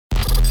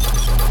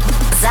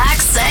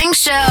Morning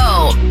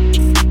Show.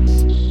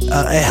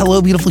 Hello,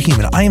 beautiful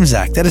human. I am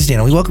Zach. That is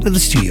Dan. We welcome to the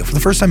studio for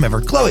the first time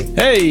ever. Chloe.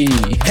 Hey.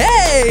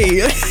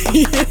 Hey!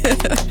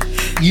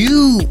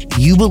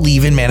 You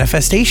believe in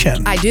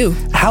manifestation. I do.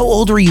 How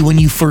old were you when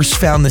you first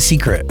found The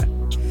Secret?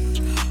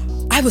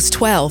 I was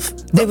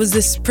 12. There was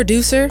this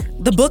producer,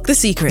 the book The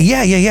Secret.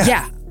 Yeah.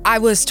 Yeah. I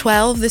was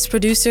 12. This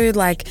producer,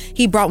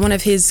 he brought one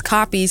of his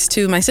copies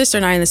to my sister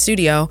and I in the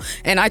studio,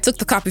 and I took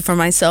the copy for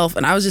myself,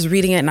 and I was just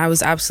reading it, and I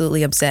was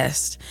absolutely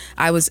obsessed.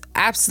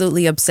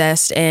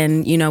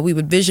 And, we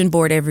would vision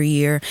board every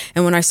year,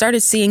 and when I started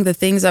seeing the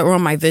things that were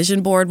on my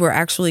vision board were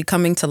actually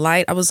coming to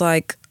light, I was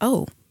like,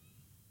 oh,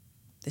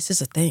 this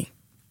is a thing.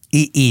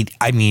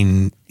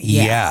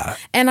 Yeah.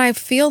 And I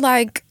feel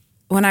like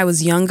when I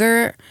was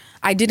younger,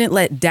 I didn't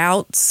let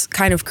doubts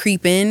kind of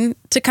creep in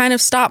to kind of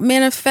stop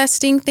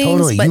manifesting things.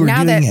 Totally. But You were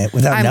now doing that it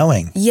without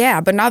knowing. Yeah,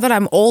 but now that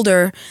I'm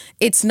older,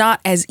 it's not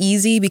as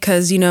easy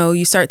because,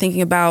 you start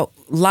thinking about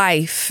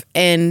life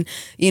and,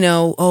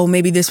 oh,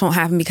 maybe this won't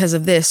happen because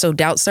of this. So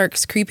doubt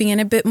starts creeping in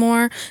a bit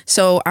more.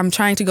 So I'm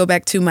trying to go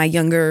back to my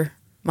younger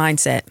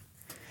mindset.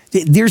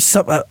 There's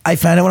some, I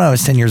found out when I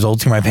was 10 years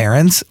old through my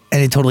parents,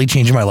 and it totally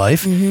changed my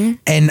life. Mm-hmm.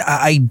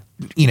 And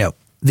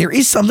there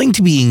is something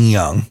to being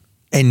young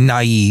and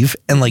naive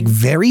and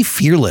very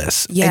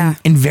fearless. Yeah.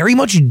 And very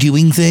much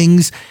doing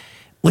things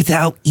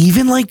without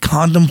even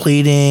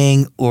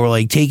contemplating or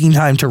taking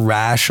time to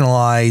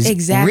rationalize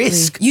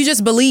risk. You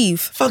just believe.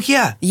 Fuck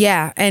yeah.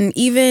 Yeah. And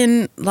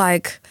even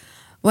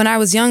when I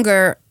was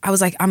younger, I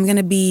was like, I'm going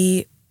to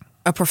be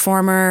a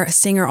performer, a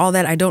singer, all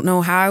that. I don't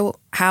know how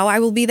I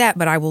will be that,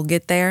 but I will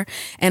get there.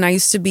 And I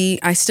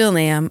still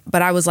am,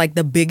 but I was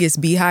the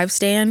biggest Beehive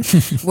stan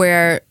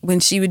where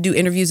when she would do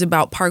interviews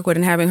about Parkwood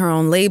and having her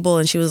own label,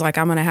 and she was like,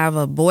 I'm going to have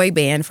a boy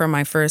band for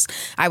my first,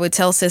 I would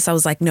tell sis, I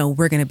was like, no,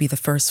 we're going to be the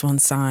first one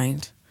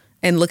signed.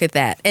 And look at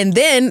that. And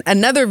then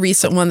another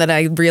recent one that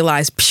I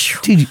realized,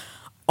 Dude.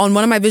 On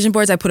one of my vision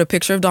boards, I put a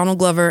picture of Donald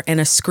Glover and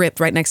a script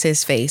right next to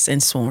his face in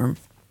Swarm.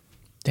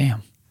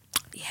 Damn.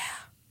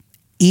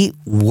 It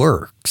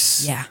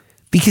works. Yeah.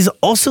 Because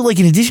also,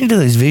 in addition to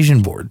those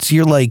vision boards,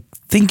 you're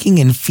thinking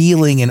and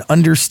feeling and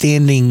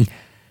understanding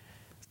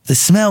the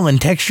smell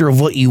and texture of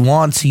what you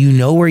want, so you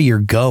know where you're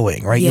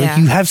going, right? Yeah.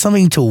 You have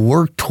something to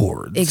work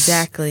towards.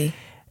 Exactly.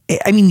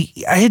 I mean,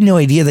 I had no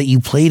idea that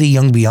you played a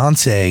young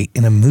Beyonce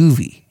in a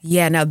movie.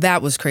 Yeah, now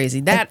that was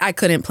crazy. That I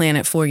couldn't plan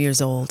at 4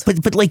 years old.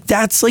 But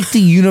that's the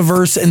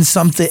universe and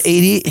something.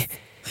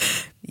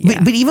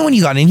 Yeah. But even when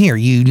you got in here,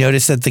 you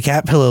noticed that the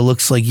cat pillow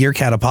looks like your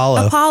cat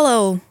Apollo.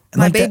 Apollo,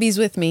 my baby's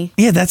with me.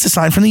 Yeah, that's a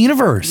sign from the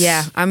universe.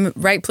 Yeah, I'm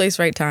right place,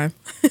 right time.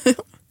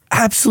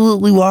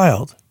 Absolutely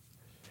wild.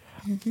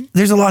 Mm-hmm.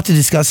 There's a lot to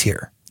discuss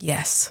here.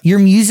 Yes. Your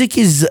music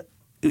is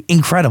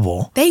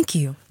incredible. Thank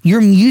you. Your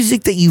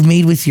music that you've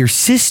made with your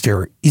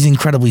sister is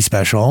incredibly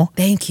special.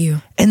 Thank you.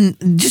 And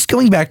just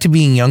going back to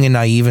being young and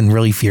naive and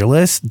really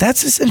fearless,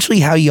 that's essentially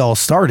how y'all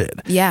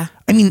started. Yeah.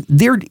 I mean,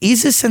 there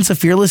is a sense of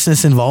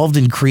fearlessness involved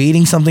in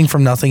creating something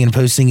from nothing and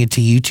posting it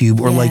to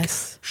YouTube, or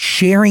Yes.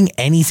 sharing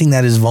anything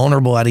that is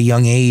vulnerable at a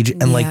young age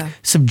and Yeah.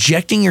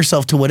 subjecting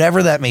yourself to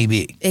whatever that may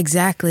be.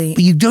 Exactly.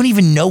 But you don't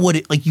even know what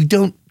it, you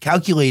don't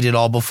calculate it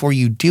all before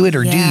you do it,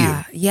 or do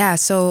you? Yeah.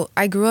 So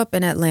I grew up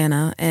in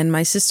Atlanta, and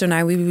my sister and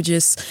I, we would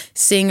just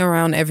sing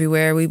around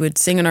everywhere. We would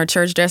sing in our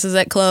church dresses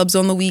at clubs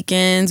on the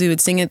weekends. We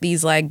would sing at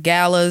these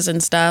galas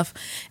and stuff.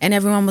 And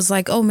everyone was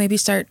like, oh, maybe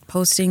start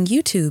posting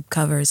YouTube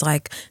covers.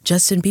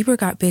 Justin Bieber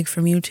got big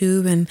from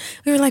YouTube. And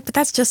we were like, but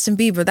that's Justin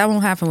Bieber. That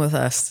won't happen with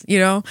us,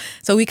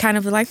 So we kind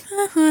of were like,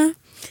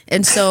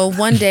 And so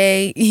one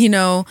day,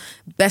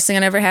 Best Thing I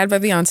Never Had by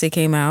Beyonce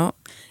came out.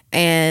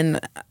 And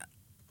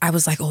I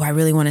was like, oh, I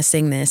really want to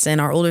sing this. And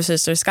our older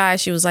sister, Sky,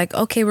 she was like,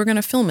 okay, we're going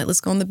to film it. Let's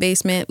go in the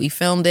basement. We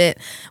filmed it.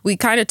 We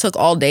kind of took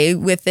all day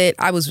with it.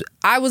 I was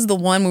the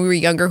one when we were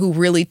younger who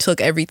really took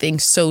everything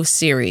so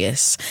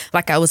serious.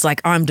 I was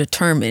like, I'm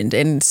determined.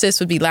 And sis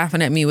would be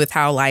laughing at me with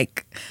how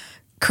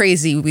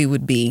crazy we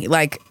would be.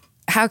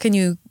 How can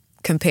you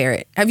compare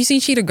it? Have you seen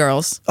Cheetah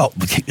Girls? Oh,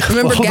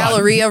 remember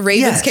Galleria,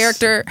 Raven's Yes.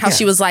 character? How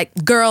she was like,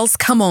 girls,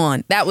 come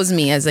on. That was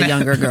me as a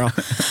younger girl.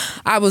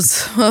 I was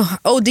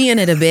ODing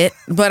it a bit,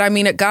 but I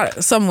mean, it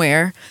got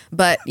somewhere.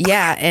 But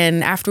yeah,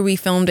 and after we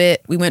filmed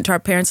it, we went to our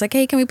parents like,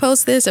 hey, can we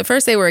post this? At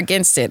first they were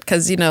against it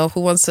because,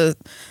 who wants to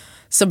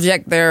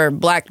subject their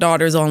black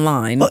daughters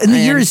online? Well, and the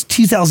year is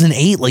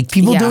 2008.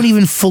 People don't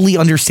even fully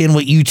understand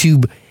what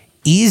YouTube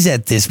is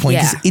at this point.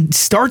 Yeah. It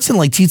starts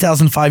in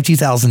 2005,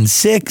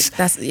 2006.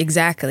 That's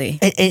exactly.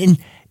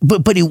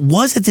 But it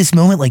was at this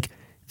moment,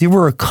 there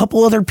were a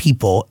couple other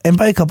people, and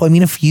by a couple, I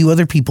mean a few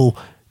other people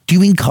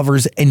doing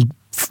covers and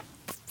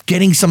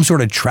getting some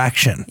sort of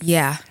traction.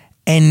 Yeah.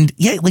 And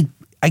yeah,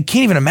 I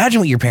can't even imagine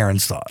what your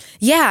parents thought.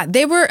 Yeah,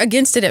 they were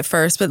against it at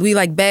first, but we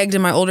like begged,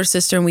 and my older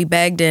sister and we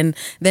begged, and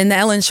then the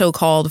Ellen Show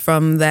called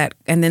from that,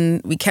 and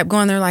then we kept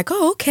going. They're like,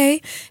 oh, okay.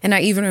 And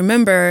I even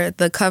remember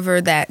the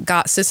cover that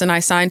got Sis and I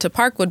signed to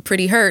Parkwood,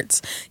 Pretty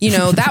Hurts. You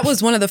know, that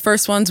was one of the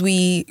first ones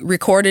we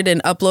recorded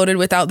and uploaded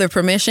without their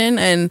permission,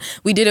 and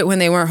we did it when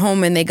they weren't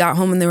home, and they got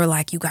home and they were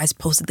like, you guys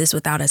posted this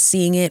without us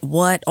seeing it.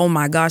 What? Oh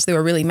my gosh, they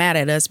were really mad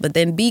at us. But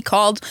then B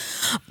called,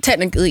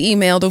 technically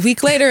emailed a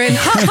week later, and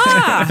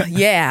ha-ha,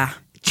 yeah.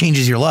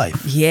 Changes your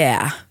life.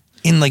 Yeah.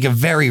 In like a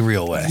very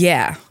real way.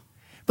 Yeah.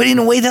 But in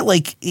a way that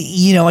like,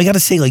 you know, I got to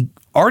say like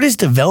artist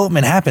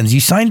development happens. You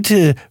signed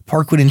to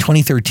Parkwood in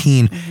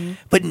 2013,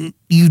 but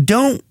you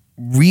don't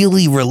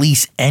really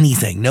release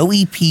anything. No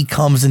EP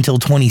comes until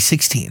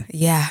 2016.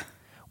 Yeah.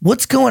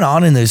 What's going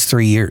on in those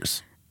 3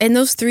 years? In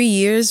those 3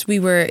 years, we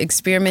were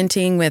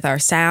experimenting with our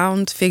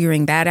sound,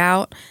 figuring that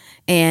out.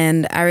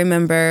 And I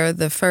remember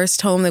the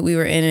first home that we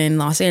were in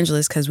Los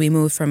Angeles, because we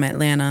moved from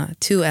Atlanta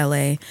to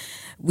LA.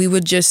 We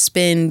would just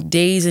spend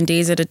days and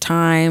days at a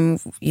time.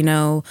 You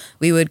know,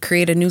 we would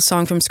create a new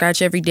song from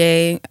scratch every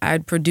day.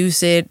 I'd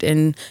produce it,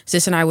 and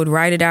Sis and I would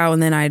write it out,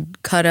 and then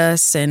I'd cut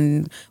us,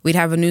 and we'd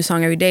have a new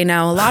song every day.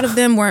 Now, a lot of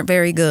them weren't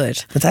very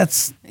good. But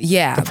that's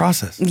the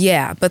process.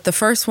 Yeah, but the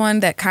first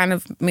one that kind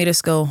of made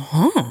us go,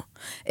 huh,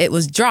 it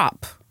was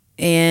Drop.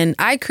 And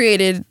I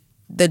created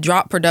the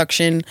Drop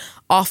production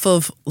off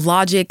of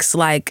Logic's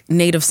like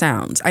native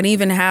sounds. I didn't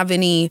even have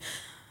any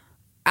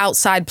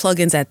outside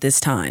plugins at this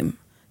time.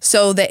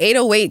 So the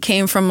 808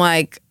 came from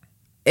like,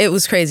 it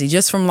was crazy,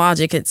 just from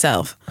Logic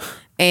itself.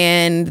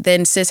 And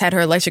then Sis had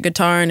her electric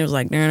guitar, and it was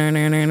like, no, no,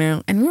 no, no,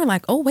 no. And we were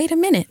like, oh, wait a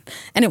minute.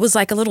 And it was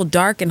like a little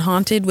dark and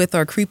haunted with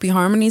our creepy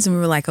harmonies. And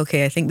we were like,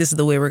 okay, I think this is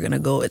the way we're going to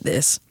go with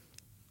this.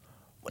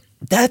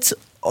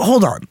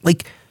 Hold on.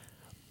 Like,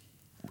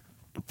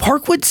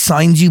 Parkwood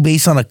signs you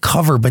based on a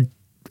cover, but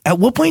at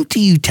what point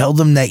do you tell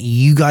them that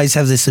you guys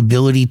have this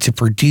ability to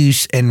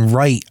produce and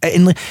write?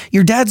 And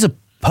your dad's a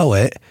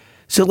poet.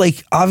 So,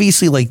 like,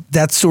 obviously, like,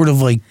 that's sort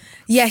of like...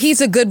 Yeah, he's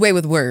a good way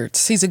with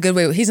words. He's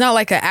not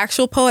like an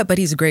actual poet, but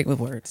he's great with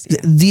words. Yeah.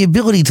 The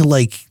ability to,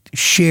 like,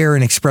 share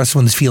and express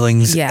one's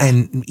feelings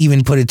and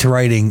even put it to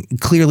writing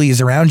clearly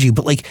is around you.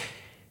 But, like,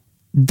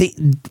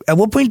 at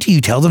what point do you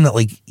tell them that,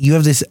 like, you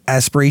have this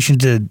aspiration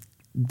to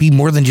be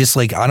more than just,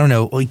 like, I don't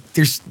know, like,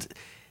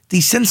 they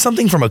send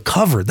something from a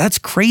cover. That's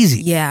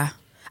crazy. Yeah.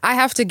 I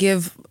have to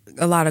give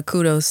a lot of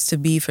kudos to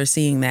B for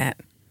seeing that,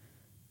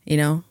 you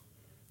know?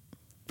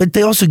 But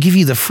they also give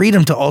you the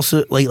freedom to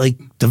also like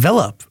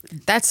develop.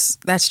 That's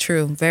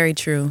true. Very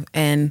true.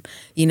 And,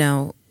 you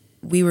know,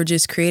 we were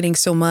just creating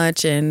so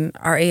much, and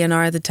our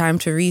A&R at the time,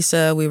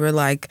 Teresa, we were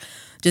like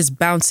just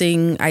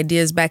bouncing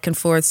ideas back and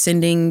forth,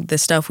 sending the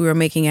stuff we were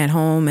making at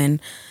home. And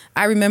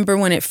I remember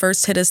when it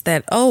first hit us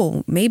that,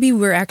 oh, maybe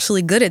we're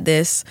actually good at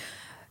this.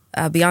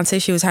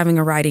 Beyonce, she was having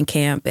a writing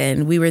camp,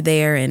 and we were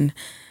there, and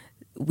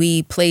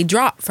we played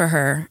Drop for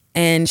her.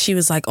 And she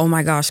was like, oh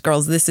my gosh,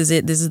 girls, this is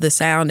it. This is the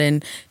sound.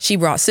 And she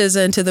brought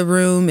SZA into the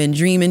room and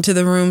Dream into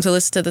the room to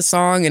listen to the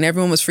song. And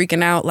everyone was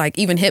freaking out. Like,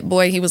 even Hit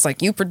Boy, he was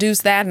like, you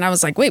produced that? And I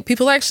was like, wait,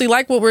 people actually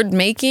like what we're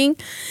making?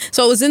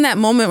 So it was in that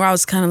moment where I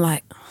was kind of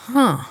like,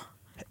 huh,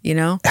 you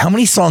know? How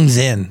many songs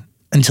in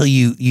until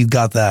you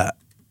got that?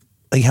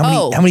 Like,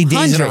 how many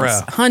days in a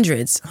row?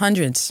 Hundreds.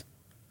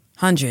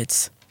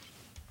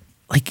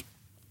 Like,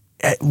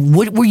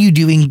 what were you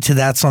doing to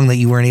that song that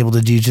you weren't able to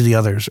do to the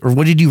others? Or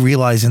what did you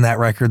realize in that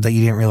record that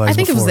you didn't realize I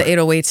think before? It was the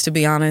 808s, to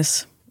be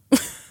honest.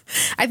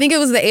 I think it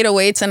was the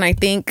 808s, and I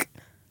think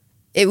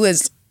it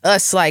was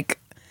us, like,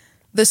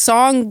 the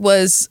song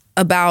was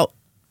about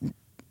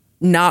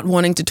not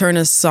wanting to turn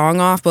a song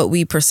off, but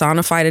we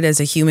personified it as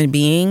a human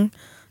being.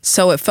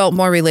 So it felt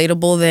more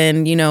relatable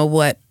than, you know,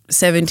 what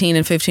 17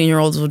 and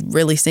 15-year-olds would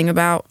really sing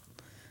about.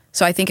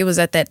 So I think it was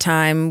at that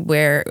time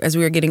where, as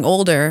we were getting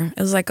older,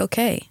 it was like,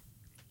 okay.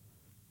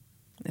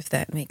 If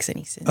that makes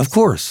any sense. Of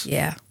course.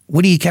 Yeah.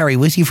 What do you carry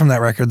with you from that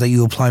record that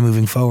you apply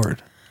moving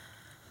forward?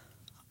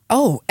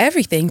 Oh,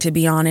 everything, to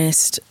be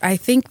honest. I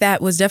think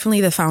that was definitely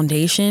the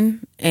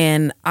foundation.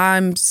 And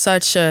I'm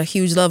such a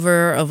huge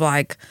lover of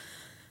like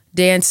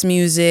dance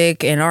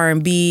music and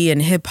R&B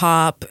and hip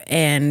hop.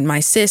 And my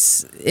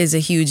sis is a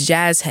huge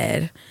jazz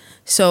head.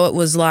 So it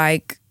was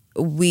like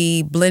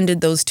we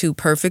blended those two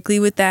perfectly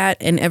with that.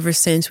 And ever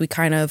since, we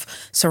kind of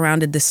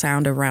surrounded the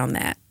sound around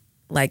that,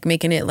 like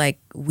making it like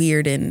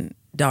weird and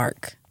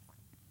dark.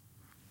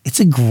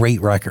 It's a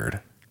great record.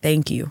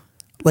 Thank you.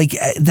 Like,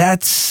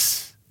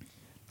 that's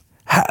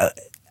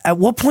at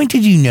what point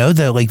did you know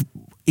that, like,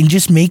 in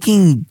just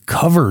making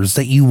covers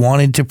that you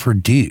wanted to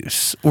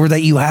produce, or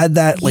that you had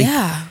that, like,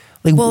 yeah.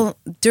 Like, well,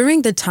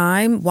 during the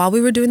time while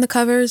we were doing the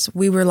covers,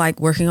 we were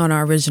like working on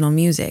our original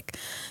music,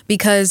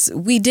 because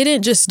we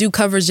didn't just do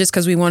covers just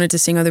because we wanted to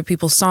sing other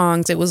people's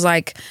songs. It was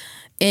like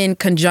in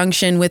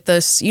conjunction with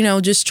us, you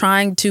know, just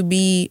trying to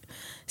be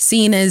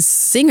seen as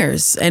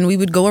singers, and we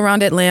would go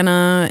around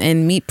Atlanta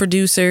and meet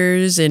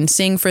producers and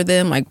sing for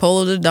them, like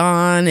Polo the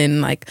Don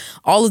and like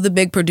all of the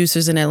big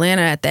producers in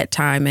Atlanta at that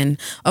time. And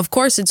of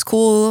course it's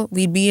cool,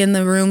 we'd be in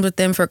the room with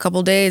them for a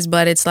couple days,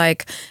 but it's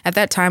like at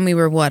that time we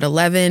were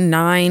 11,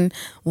 9,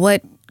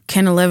 what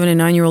can 11 and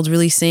 9-year-olds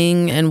really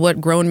sing, and what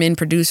grown men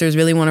producers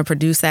really want to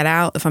produce that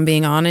out, if I'm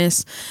being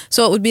honest.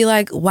 So it would be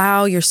like,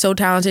 wow, you're so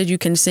talented, you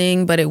can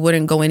sing, but it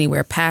wouldn't go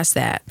anywhere past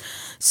that.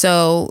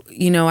 So,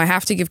 I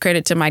have to give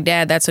credit to my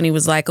dad. That's when he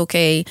was like,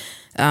 okay,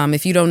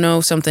 if you don't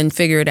know something,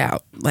 figure it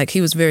out. Like,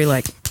 he was very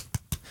like,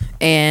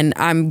 and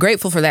I'm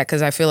grateful for that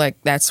because I feel like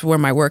that's where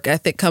my work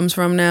ethic comes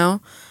from now.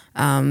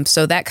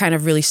 So that kind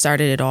of really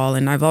started it all.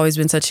 And I've always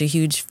been such a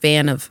huge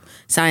fan of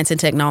science and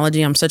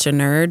technology. I'm such a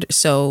nerd.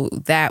 So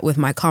that with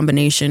my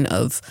combination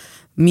of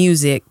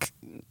music,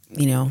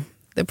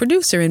 the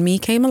producer in me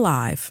came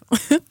alive.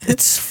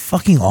 It's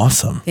fucking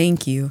awesome.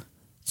 Thank you.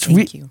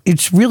 Thank you.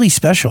 It's really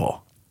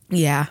special.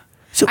 Yeah.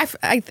 So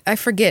I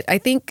forget. I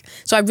think,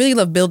 so I really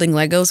love building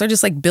Legos. I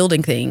just like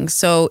building things.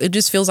 So it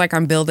just feels like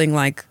I'm building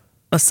like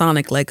a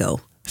Sonic Lego.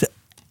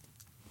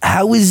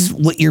 How is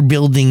what you're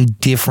building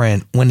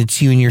different when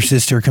it's you and your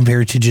sister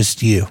compared to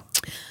just you?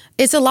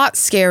 It's a lot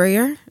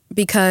scarier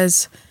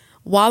because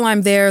while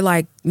I'm there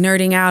like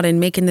nerding out and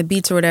making the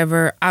beats or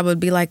whatever, I would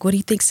be like, what do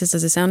you think, sis?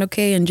 Does it sound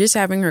okay? And just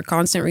having her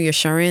constant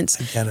reassurance,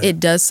 it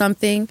does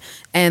something.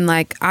 And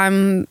like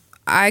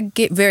I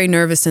get very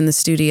nervous in the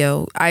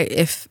studio.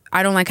 If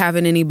I don't like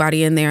having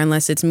anybody in there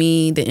unless it's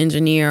me, the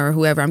engineer, or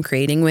whoever I'm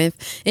creating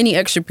with. Any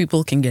extra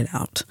people can get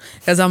out.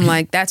 Because I'm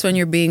like, that's when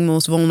you're being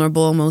most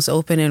vulnerable, most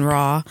open and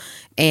raw.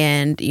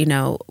 And,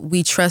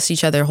 we trust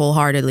each other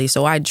wholeheartedly.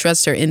 So I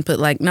trust her input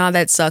like, nah,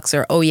 that sucks.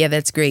 Or, oh, yeah,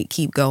 that's great.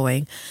 Keep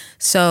going.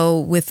 So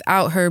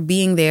without her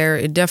being there,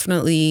 it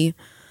definitely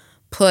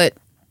put...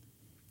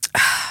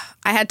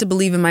 I had to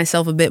believe in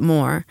myself a bit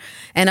more.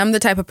 And I'm the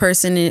type of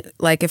person,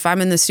 like if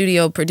I'm in the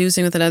studio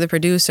producing with another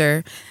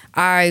producer,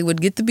 I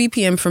would get the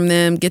BPM from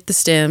them, get the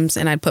stems,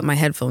 and I'd put my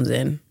headphones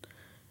in.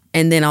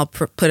 And then I'll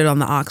put it on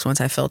the aux once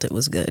I felt it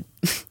was good.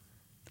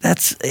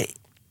 That's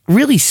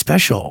really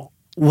special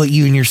what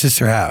you and your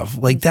sister have.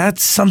 Like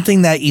that's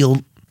something that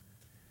you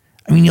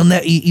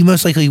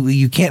most likely,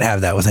 you can't have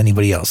that with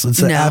anybody else.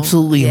 It's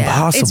absolutely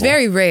impossible. It's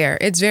very rare.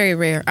 It's very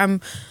rare.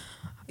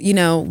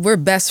 We're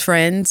best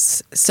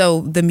friends,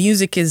 so the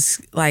music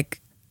is like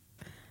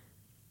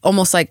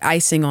almost like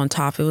icing on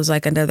top. It was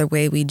like another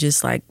way we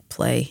just like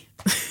play,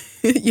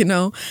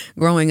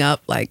 growing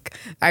up. Like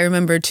I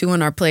remember too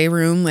in our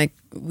playroom, like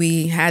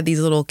we had these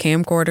little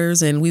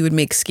camcorders and we would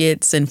make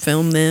skits and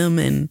film them,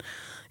 and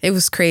it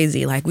was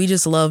crazy. Like we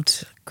just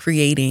loved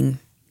creating.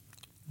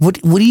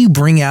 What do you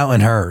bring out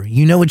in her?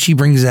 You know what she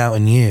brings out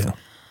in you?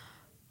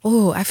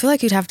 Oh, I feel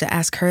like you'd have to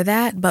ask her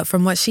that, but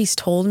from what she's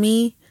told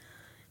me,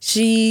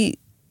 she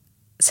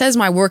says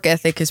my work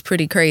ethic is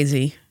pretty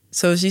crazy.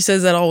 So she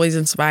says that always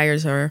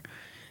inspires her.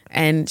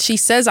 And she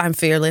says I'm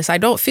fearless. I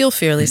don't feel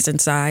fearless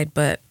inside,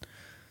 but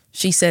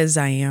she says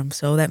I am.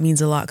 So that means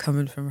a lot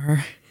coming from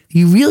her.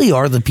 You really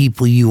are the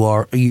people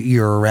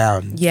you're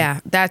around. Yeah,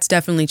 that's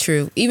definitely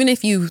true. Even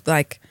if you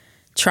like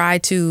try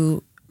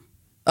to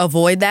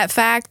avoid that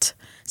fact,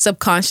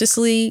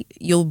 subconsciously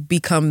you'll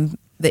become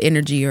the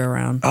energy you're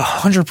around.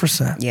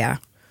 100%. Yeah.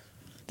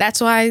 That's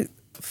why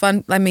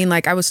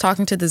I was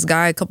talking to this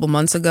guy a couple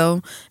months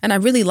ago and I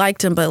really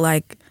liked him, but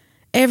like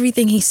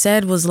everything he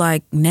said was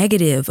like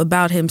negative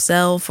about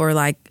himself or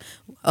like,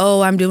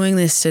 oh, I'm doing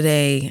this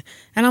today.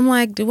 And I'm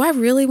like, do I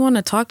really want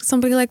to talk to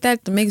somebody like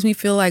that makes me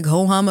feel like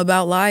ho-hum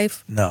about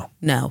life? No.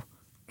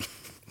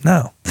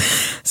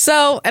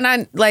 So, and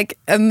I like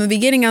in the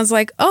beginning I was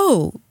like,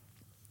 oh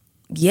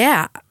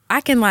yeah,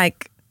 I can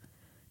like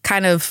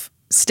kind of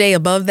stay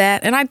above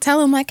that. And I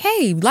tell him like,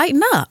 hey,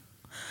 lighten up.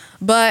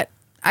 But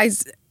I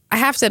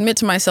have to admit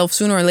to myself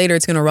sooner or later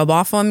it's going to rub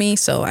off on me.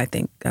 So I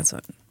think that's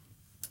what.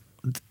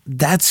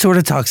 That sort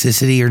of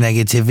toxicity or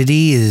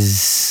negativity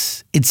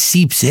it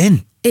seeps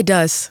in. It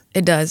does.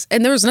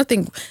 And there's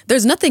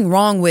nothing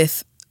wrong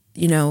with,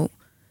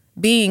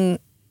 being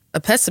a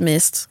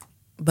pessimist,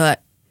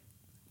 but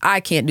I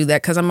can't do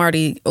that because I'm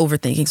already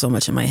overthinking so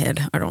much in my head.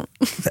 I don't.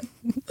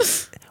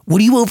 What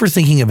are you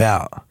overthinking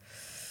about?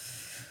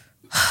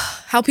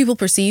 How people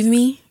perceive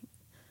me.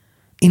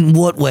 In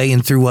what way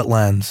and through what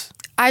lens?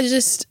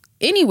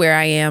 Anywhere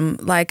I am,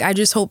 like, I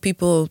just hope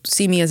people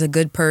see me as a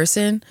good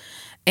person.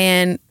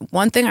 And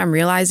one thing I'm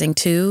realizing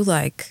too,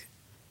 like,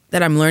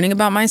 that I'm learning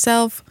about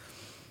myself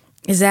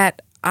is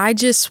that I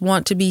just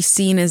want to be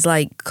seen as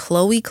like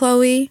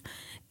Chloe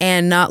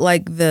and not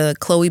like the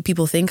Chloe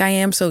people think I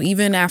am. So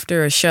even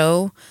after a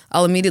show,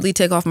 I'll immediately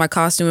take off my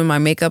costume and my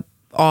makeup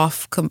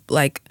off,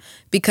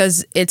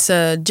 because it's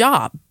a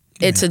job.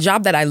 It's a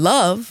job that I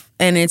love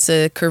and it's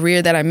a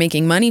career that I'm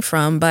making money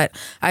from, but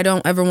I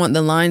don't ever want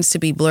the lines to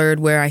be blurred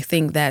where I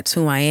think that's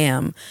who I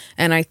am.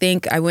 And I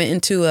think I went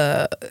into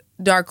a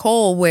dark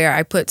hole where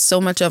I put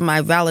so much of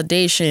my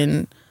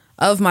validation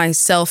of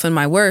myself and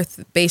my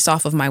worth based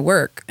off of my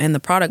work and the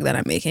product that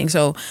I'm making.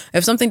 So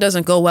if something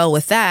doesn't go well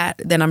with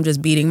that, then I'm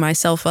just beating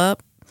myself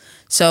up.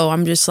 So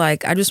I'm just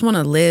like, I just want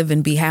to live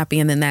and be happy.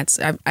 And then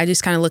I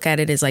just kind of look at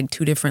it as like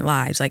two different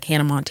lives, like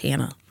Hannah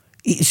Montana.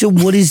 So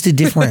what is the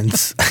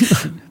difference?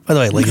 By the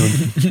way, like,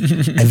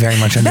 I very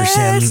much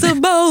understand. Best of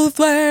both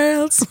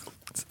worlds.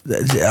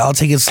 I'll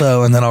take it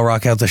slow and then I'll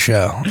rock out the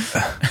show.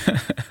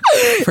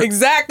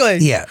 Exactly.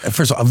 Yeah.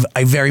 First of all,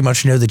 I very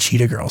much know the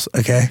Cheetah Girls.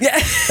 Okay. Yeah.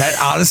 That,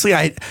 honestly,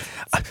 I'm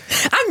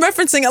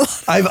referencing a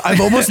lot.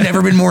 I've almost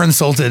never been more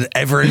insulted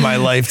ever in my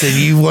life than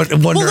you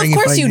wondering. Well, of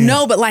course you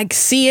know, but like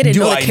see it and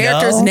know the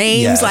characters'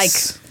 names, like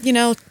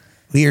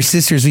We are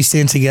sisters. We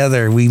stand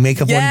together. We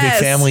make up one big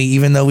family,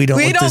 even though we don't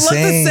look the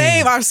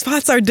same. Our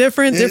spots are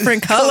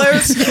different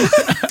colors.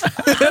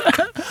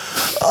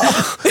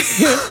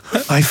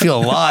 I feel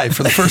alive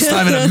for the first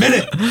time in a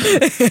minute.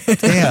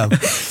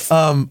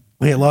 Damn.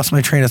 Wait, I lost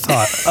my train of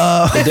thought.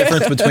 The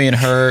difference between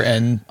her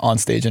and on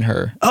stage and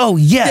her. Oh,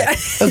 yeah.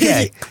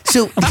 Okay.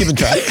 So I'm keeping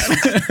track.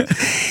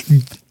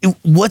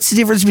 What's the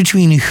difference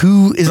between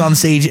who is on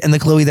stage and the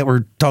Chloe that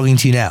we're talking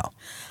to now?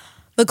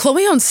 The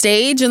Chloe on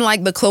stage and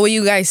like the Chloe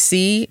you guys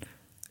see,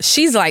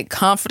 she's like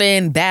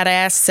confident,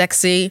 badass,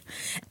 sexy.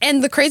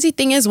 And the crazy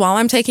thing is, while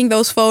I'm taking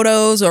those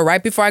photos or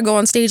right before I go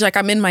on stage, like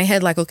I'm in my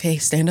head like, okay,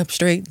 stand up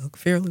straight, look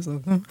fearless.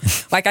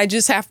 Like I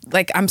just have,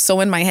 like I'm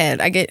so in my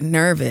head. I get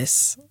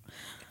nervous.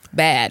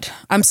 Bad.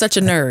 I'm such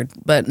a nerd,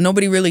 but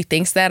nobody really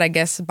thinks that, I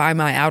guess, by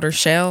my outer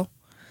shell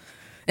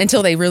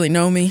until they really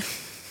know me.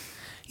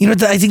 You know,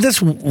 I think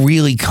that's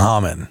really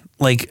common,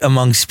 like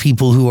amongst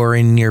people who are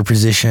in your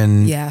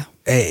position. Yeah.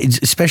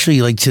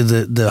 Especially like to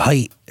the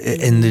height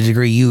and the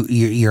degree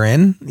you're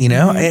in, you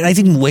know, and I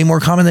think way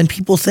more common than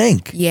people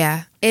think.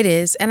 Yeah, it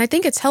is. And I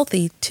think it's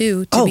healthy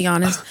too, to be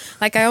honest.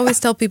 Like I always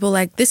tell people,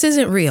 like, this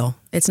isn't real.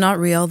 It's not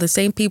real. The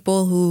same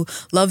people who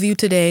love you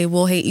today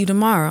will hate you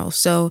tomorrow.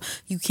 So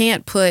you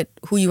can't put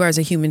who you are as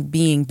a human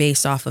being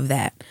based off of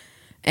that.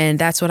 And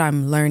that's what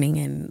I'm learning.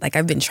 And like,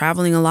 I've been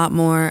traveling a lot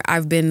more.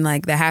 I've been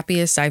like the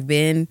happiest I've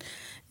been,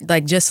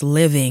 like just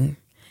living.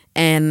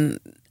 And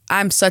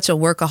I'm such a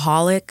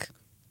workaholic.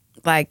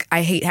 Like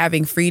I hate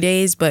having free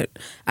days, but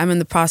I'm in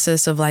the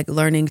process of like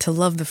learning to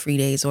love the free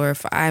days. Or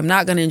if I'm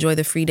not going to enjoy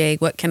the free day,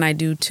 what can I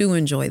do to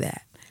enjoy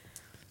that?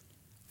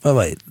 Oh,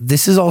 wait,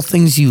 this is all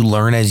things you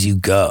learn as you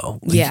go.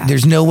 Like, yeah.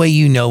 There's no way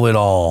you know it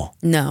all.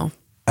 No.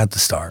 At the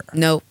start.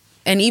 Nope.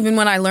 And even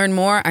when I learn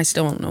more, I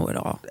still don't know it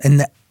all.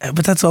 And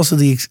but that's also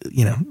makes it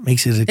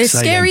exciting. It's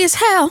scary as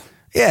hell.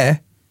 Yeah.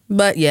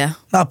 But yeah.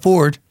 Not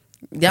bored.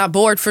 Not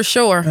bored for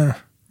sure.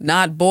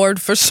 Not bored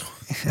for sure.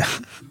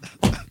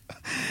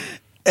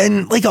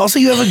 And like also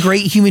you have a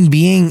great human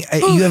being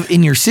you have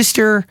in your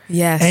sister.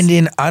 Yes. And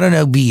in, I don't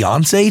know,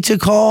 Beyonce to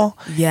call.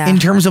 Yeah. In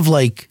terms of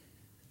like,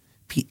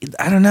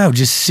 I don't know,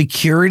 just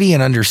security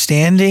and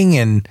understanding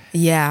and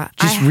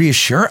just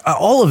reassure,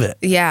 all of it.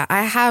 Yeah.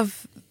 I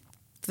have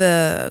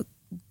the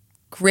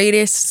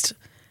greatest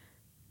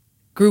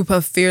group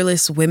of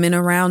fearless women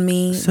around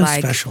me. So like,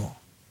 special.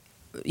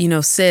 You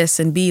know, sis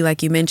and B,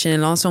 like you mentioned,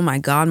 and also my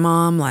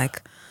godmom,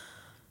 like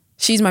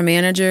she's my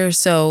manager.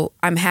 So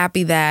I'm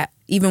happy that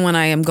even when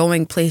I am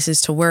going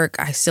places to work,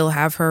 I still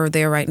have her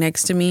there right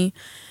next to me.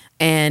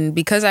 And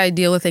because I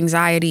deal with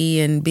anxiety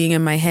and being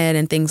in my head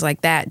and things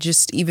like that,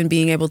 just even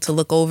being able to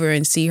look over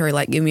and see her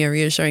like give me a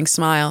reassuring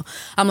smile,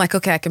 I'm like,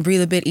 okay, I can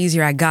breathe a bit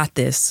easier. I got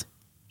this.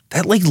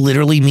 That like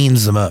literally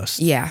means the most.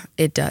 Yeah,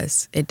 it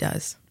does. It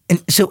does.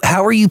 And so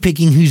how are you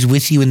picking who's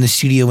with you in the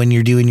studio when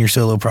you're doing your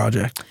solo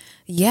project?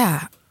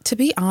 Yeah, to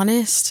be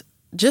honest,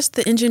 just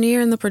the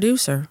engineer and the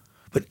producer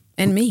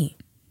and me.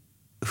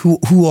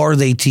 Who are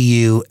they to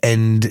you,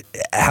 and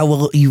how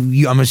will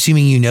you I'm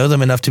assuming you know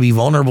them enough to be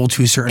vulnerable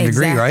to a certain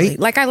degree, right?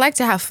 Like I like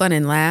to have fun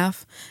and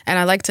laugh, and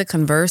I like to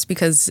converse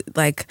because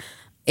like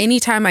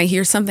anytime I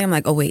hear something, I'm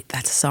like, oh wait,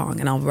 that's a song.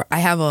 And I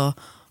have a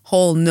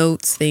whole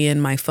notes thing in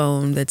my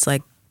phone that's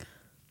like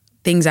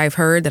things I've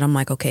heard that I'm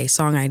like, okay,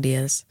 song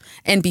ideas.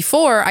 And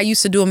before I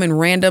used to do them in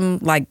random,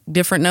 like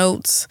different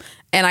notes,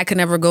 and I could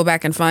never go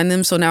back and find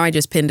them. So now I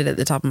just pinned it at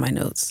the top of my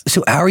notes.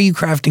 So how are you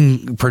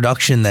crafting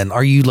production then?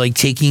 Are you like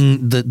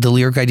taking the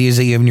lyric ideas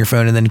that you have in your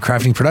phone and then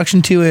crafting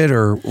production to it,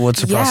 or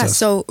what's the process? Yeah,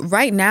 so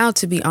right now,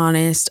 to be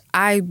honest,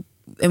 I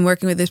am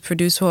working with this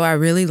producer who I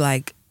really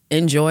like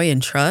enjoy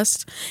and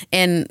trust.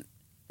 And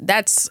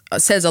that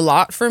says a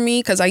lot for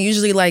me because I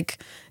usually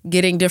like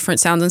getting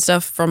different sounds and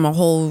stuff from a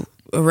whole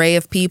array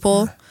of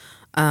people.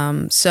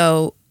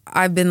 So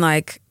I've been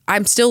like,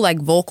 I'm still like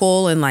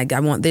vocal and like I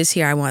want this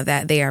here, I want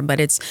that there,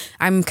 but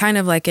I'm kind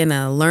of like in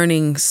a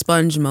learning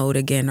sponge mode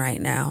again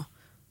right now.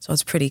 So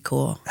it's pretty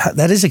cool.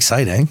 That is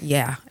exciting.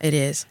 Yeah, it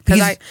is.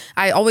 Because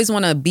I always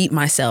want to beat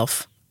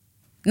myself.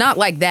 Not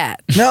like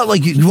that. No,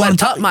 like you want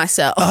to top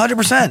myself.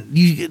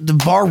 100%. The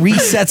bar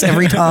resets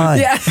every time.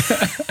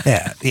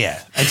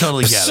 Yeah. I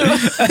totally get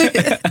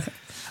it.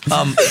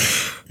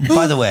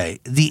 By the way,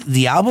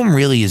 the album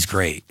really is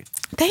great.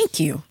 Thank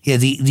you. Yeah,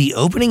 the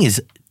opening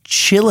is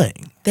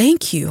chilling.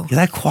 Thank you. Yeah,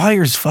 that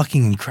choir is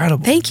fucking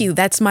incredible. Thank you.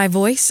 That's my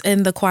voice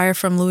in the choir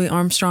from Louis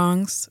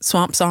Armstrong's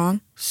Swamp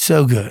Song.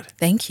 So good.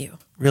 Thank you.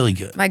 Really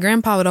good. My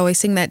grandpa would always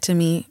sing that to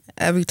me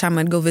every time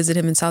I'd go visit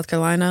him in South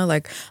Carolina,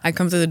 like I'd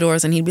come through the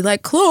doors and he'd be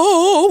like,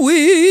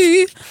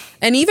 Chloe.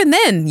 And even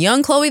then,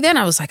 young Chloe then,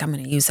 I was like, I'm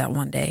going to use that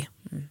one day.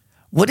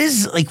 What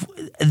is, like,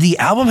 the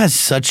album has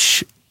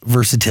such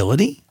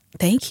versatility.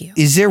 Thank you.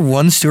 Is there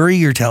one story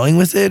you're telling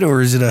with it,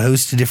 or is it a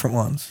host of different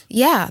ones?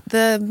 Yeah.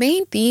 The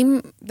main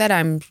theme that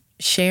I'm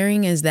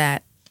sharing is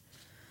that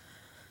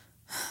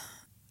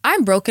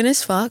I'm broken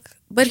as fuck,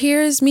 but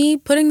here's me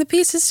putting the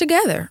pieces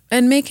together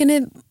and making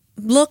it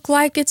look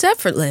like it's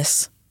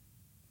effortless.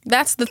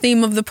 That's the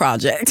theme of the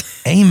project.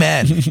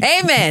 Amen.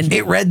 Amen.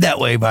 It read that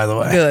way, by the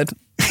way. Good.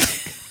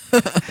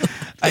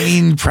 I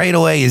mean, Prayed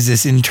Away is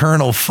this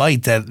internal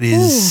fight that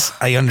is,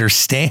 I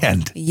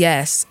understand.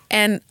 Yes.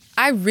 And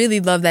I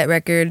really love that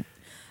record.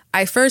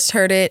 I first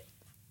heard it,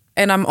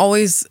 and I'm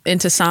always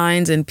into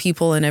signs and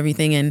people and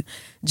everything. And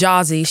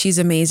Jazzy, she's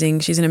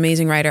amazing. She's an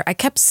amazing writer. I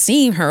kept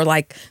seeing her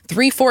like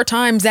 3-4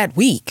 times that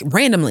week,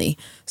 randomly.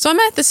 So I'm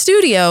at the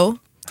studio,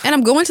 and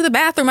I'm going to the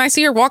bathroom. I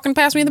see her walking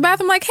past me in the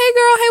bathroom, like, hey,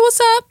 girl, hey, what's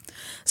up?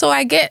 So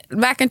I get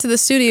back into the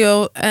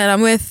studio, and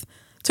I'm with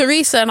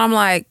Teresa, and I'm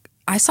like,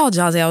 I saw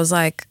Jazzy. I was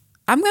like,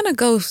 I'm going to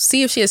go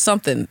see if she has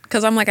something.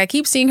 Because I'm like, I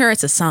keep seeing her.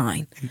 It's a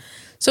sign.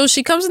 So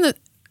she comes in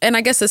and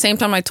I guess the same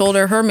time I told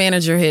her, her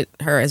manager hit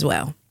her as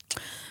well.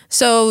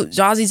 So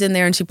Jazzy's in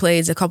there and she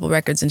plays a couple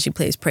records and she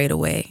plays Prayed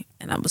Away.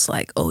 And I was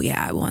like, oh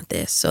yeah, I want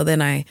this. So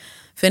then I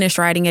finished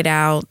writing it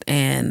out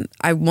and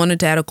I wanted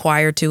to add a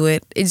choir to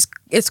it.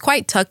 It's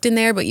quite tucked in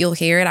there, but you'll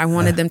hear it. I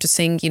wanted them to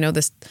sing,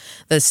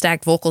 the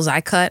stacked vocals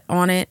I cut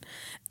on it.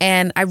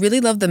 And I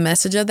really love the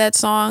message of that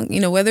song,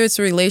 whether it's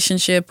a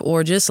relationship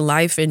or just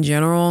life in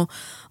general.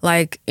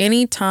 Like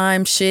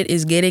anytime shit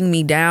is getting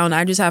me down,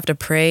 I just have to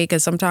pray,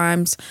 because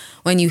sometimes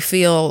when you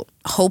feel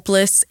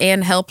hopeless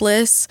and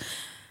helpless,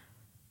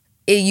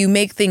 you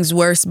make things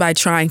worse by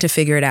trying to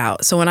figure it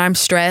out. So when I'm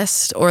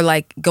stressed or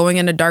like going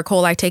in a dark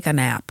hole, I take a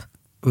nap.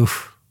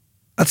 Oof,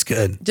 that's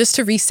good. Just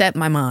to reset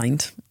my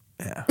mind.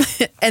 Yeah.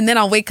 And then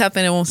I'll wake up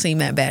and it won't seem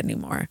that bad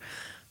anymore.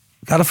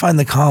 Got to find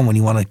the calm when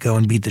you want to go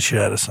and beat the shit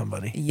out of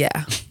somebody.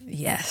 Yeah.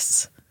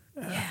 Yes.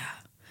 Yeah.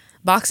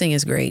 Boxing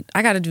is great.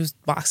 I got to do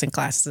boxing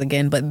classes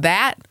again, but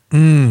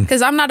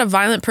because I'm not a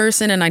violent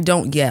person and I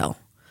don't yell.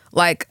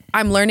 Like,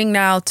 I'm learning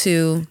now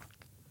to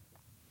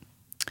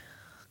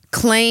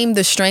claim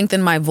the strength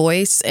in my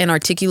voice and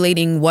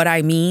articulating what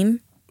I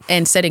mean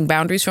and setting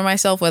boundaries for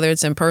myself, whether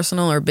it's in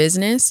personal or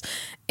business.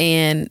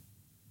 And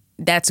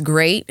that's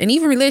great. And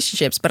even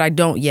relationships, but I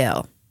don't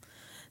yell.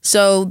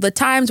 So the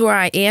times where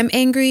I am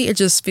angry, it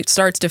just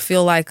starts to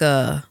feel like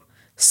a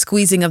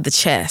squeezing of the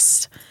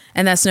chest.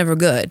 And that's never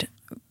good,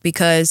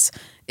 because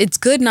it's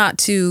good not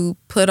to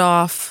put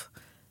off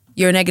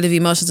your negative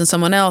emotions on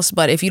someone else.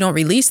 But if you don't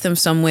release them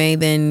some way,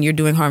 then you're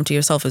doing harm to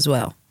yourself as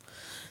well.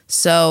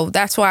 So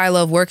that's why I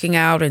love working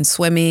out and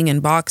swimming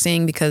and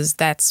boxing, because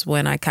that's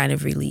when I kind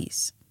of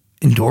release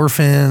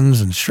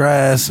endorphins and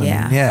stress. And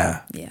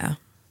yeah.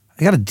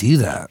 I got to do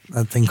that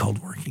thing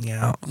called working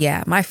out.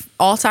 Yeah. My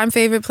all-time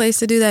favorite place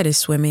to do that is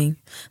swimming.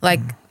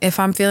 Like, if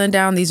I'm feeling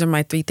down, these are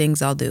my 3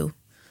 things I'll do: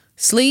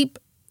 sleep,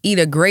 eat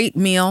a great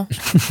meal,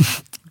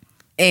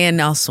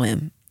 and I'll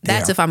swim.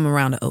 That's if I'm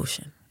around the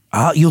ocean.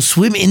 You'll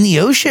swim in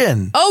the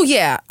ocean? Oh,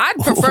 yeah. I'd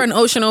prefer an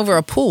ocean over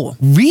a pool.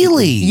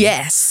 Really?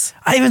 Yes.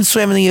 I haven't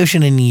swam in the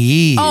ocean in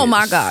years. Oh,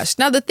 my gosh.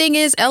 Now, the thing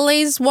is,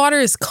 LA's water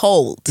is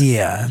cold.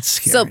 Yeah, it's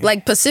scary. So,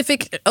 like,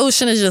 Pacific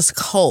Ocean is just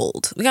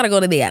cold. We got to go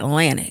to the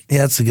Atlantic. Yeah,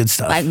 that's the good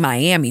stuff. Like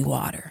Miami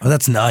water. Oh,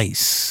 that's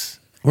nice.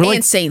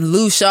 And St.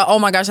 Lucia. Oh,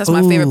 my gosh. That's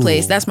my favorite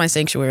place. That's my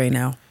sanctuary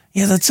now.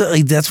 Yeah, that's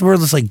where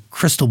it's like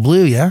crystal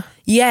blue, yeah?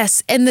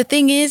 Yes, and the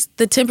thing is,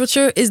 the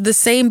temperature is the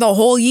same the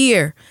whole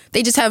year.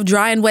 They just have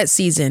dry and wet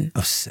season.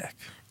 Oh, sick.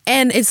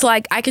 And it's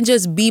like, I can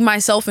just be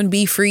myself and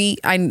be free.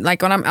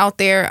 Like, when I'm out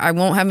there, I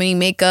won't have any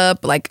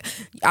makeup. Like,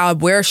 I'll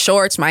wear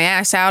shorts, my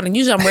ass out. And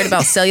usually I'm worried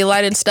about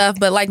cellulite and stuff,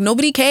 but like,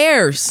 nobody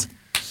cares.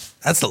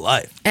 That's the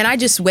life. And I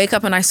just wake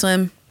up and I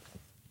swim.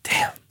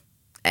 Damn.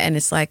 And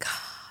it's like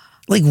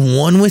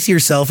one with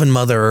yourself and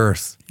Mother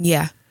Earth.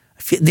 Yeah.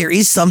 There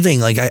is something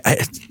like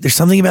there's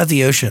something about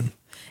the ocean.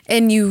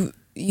 And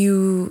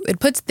it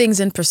puts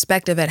things in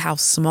perspective at how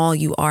small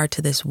you are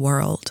to this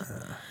world.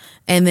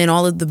 And then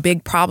all of the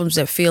big problems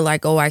that feel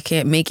like, oh, I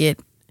can't make it,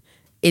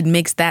 it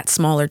makes that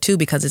smaller too,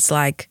 because it's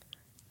like,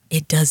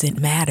 it doesn't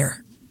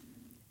matter.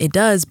 It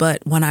does,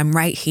 but when I'm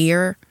right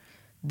here,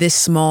 this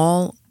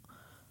small,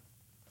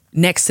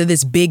 next to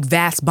this big,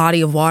 vast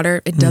body of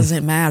water, it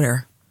doesn't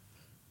matter.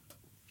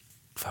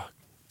 Fuck.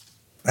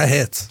 That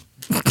hits.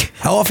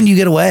 How often do you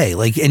get away?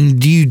 Like, and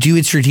do you do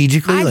it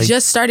strategically? I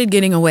just started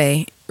getting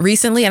away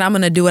recently, and I'm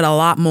going to do it a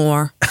lot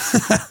more.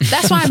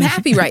 That's why I'm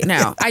happy right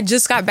now. I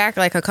just got back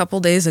like a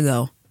couple days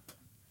ago.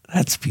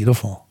 That's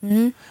beautiful.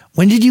 Mm-hmm.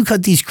 When did you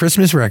cut these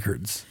Christmas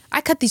records? I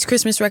cut these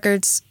Christmas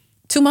records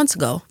 2 months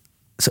ago.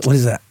 So what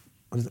is that?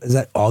 Is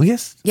that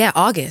August? Yeah,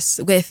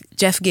 August, with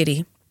Jeff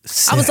Giddy.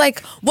 Sick. I was like,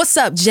 what's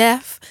up,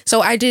 Jeff?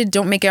 So I did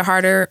Don't Make It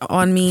Harder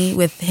on Me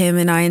with him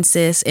and I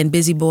Insist and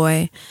Busy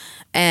Boy.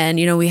 And,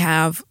 we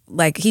have,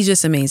 like, he's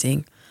just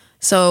amazing.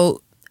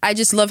 So I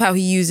just love how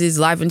he uses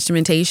live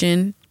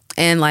instrumentation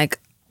and like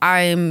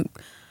I'm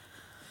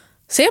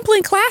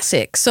sampling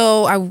classic.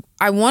 So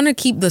I want to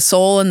keep the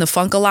soul and the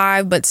funk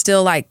alive, but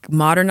still like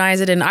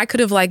modernize it. And I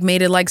could have like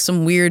made it like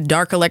some weird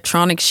dark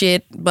electronic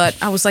shit, but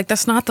I was like,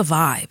 that's not the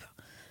vibe.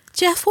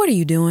 Jeff, what are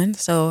you doing?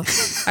 So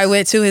I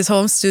went to his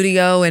home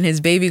studio and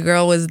his baby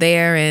girl was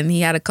there and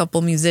he had a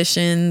couple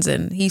musicians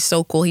and he's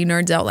so cool. He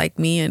nerds out like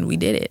me and we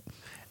did it.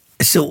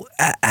 So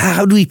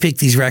how do we pick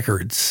these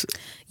records?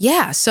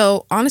 Yeah.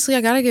 So honestly,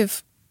 I got to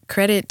give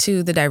credit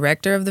to the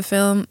director of the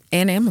film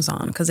and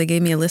Amazon because they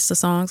gave me a list of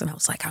songs and I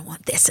was like, I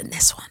want this and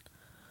this one.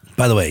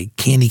 By the way,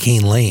 Candy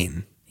Cane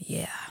Lane.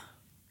 Yeah.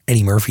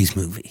 Eddie Murphy's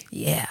movie.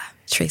 Yeah.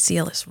 Tracy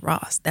Ellis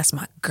Ross. That's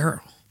my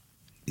girl.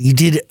 You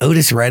did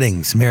Otis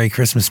Redding's Merry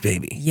Christmas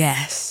Baby.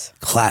 Yes.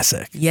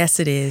 Classic. Yes,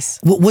 it is.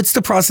 What's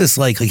the process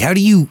like? Like, how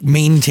do you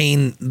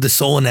maintain the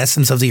soul and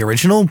essence of the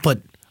original,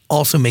 but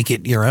also make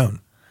it your own?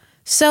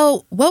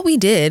 So what we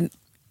did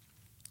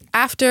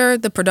after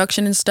the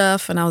production and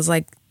stuff, and I was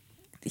like,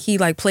 he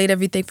like played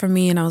everything for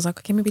me and I was like,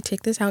 okay, maybe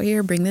take this out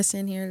here, bring this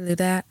in here, do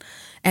that.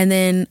 And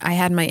then I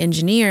had my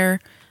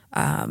engineer,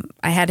 I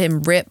had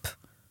him rip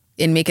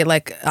and make it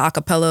like a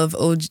cappella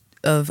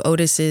of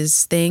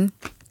Otis's thing.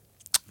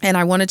 And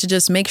I wanted to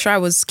just make sure I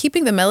was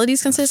keeping the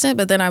melodies consistent,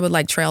 but then I would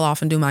like trail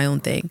off and do my own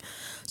thing.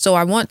 So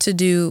I want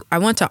to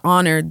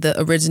honor the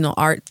original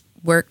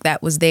artwork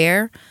that was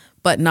there,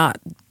 but not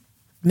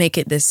make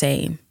it the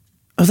same.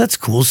 Oh, that's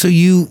cool. So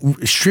you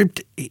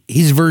stripped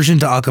his version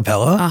to a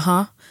cappella?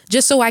 Uh-huh.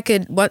 Just so I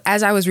could,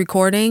 as I was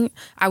recording,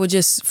 I would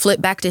just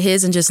flip back to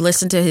his and just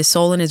listen to his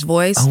soul and his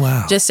voice. Oh,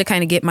 wow. Just to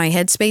kind of get my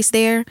headspace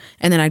there.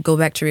 And then I'd go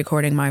back to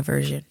recording my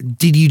version.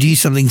 Did you do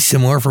something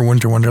similar for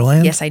Winter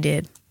Wonderland? Yes, I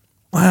did.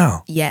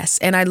 Wow. Yes.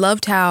 And I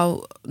loved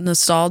how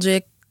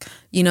nostalgic,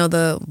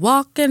 the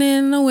walking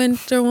in the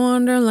winter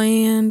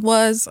wonderland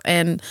was.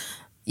 And,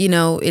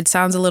 it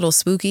sounds a little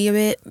spooky a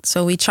bit.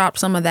 So we chopped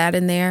some of that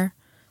in there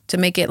to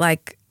make it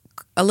like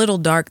a little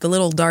dark, the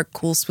little dark,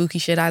 cool, spooky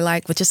shit I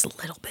like, but just a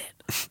little bit.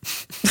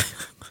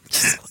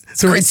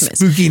 So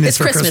Christmas. Spookiness it's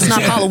for Christmas,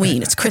 not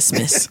Halloween. It's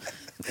Christmas.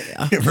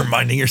 Yeah. You're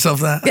reminding yourself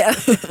that? Yeah.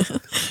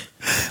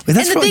 But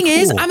that's and the really thing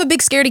is, cool. I'm a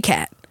big scaredy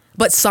cat,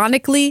 but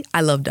sonically,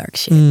 I love dark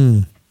shit.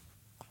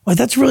 Well,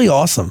 that's really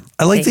awesome.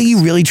 I like that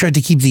you really tried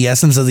to keep the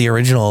essence of the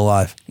original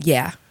alive.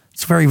 Yeah.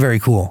 It's very, very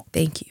cool.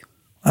 Thank you.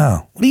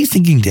 Wow. What are you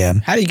thinking, Dan?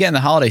 How do you get in the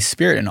holiday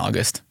spirit in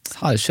August? It's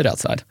hot as shit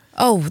outside.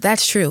 Oh,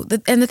 that's true.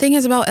 And the thing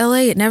is about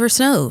LA, it never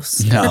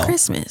snows No. for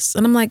Christmas.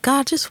 And I'm like,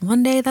 God, just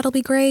one day that'll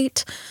be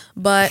great.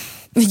 But,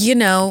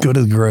 Go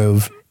to the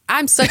Grove.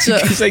 I'm such a...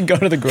 You say go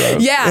to the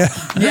Grove.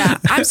 Yeah.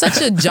 I'm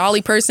such a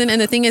jolly person. And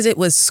the thing is, it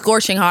was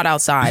scorching hot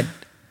outside.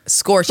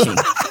 Scorching.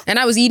 And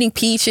I was eating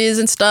peaches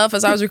and stuff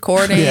as I was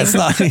recording. Yeah, it's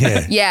not.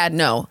 Yeah. Yeah,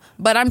 no.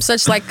 But I'm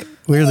such like...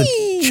 Where are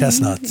the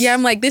chestnuts? Yeah,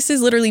 I'm like, this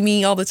is literally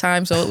me all the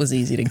time. So it was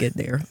easy to get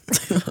there.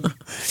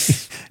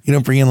 You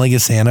don't bring in like a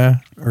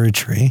Santa or a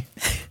tree?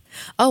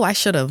 Oh, I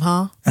should have,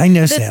 huh? I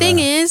know The Santa. thing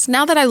is,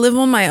 now that I live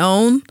on my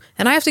own,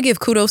 and I have to give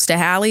kudos to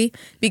Hallie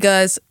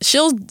because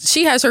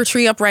she has her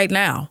tree up right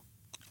now.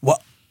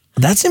 Well,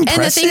 that's impressive.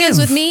 And the thing is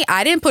with me,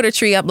 I didn't put a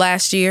tree up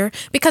last year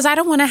because I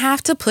don't want to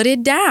have to put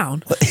it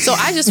down. So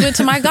I just went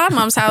to my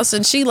godmom's house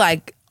and she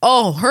like,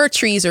 oh, her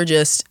trees are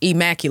just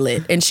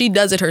immaculate. And she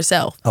does it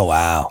herself. Oh,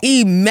 wow.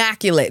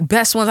 Immaculate.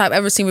 Best ones I've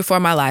ever seen before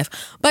in my life.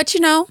 But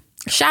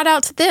shout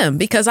out to them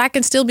because I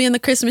can still be in the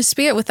Christmas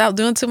spirit without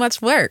doing too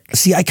much work.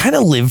 See, I kind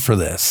of live for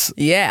this.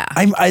 Yeah.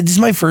 This is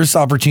my first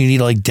opportunity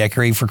to like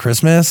decorate for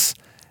Christmas.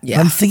 Yeah.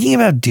 I'm thinking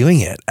about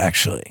doing it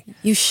actually.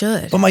 You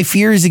should. But my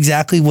fear is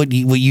exactly what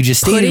you just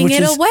stated. Putting which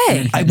it is,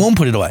 away. I won't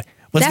put it away.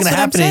 What's going to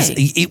happen is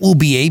it will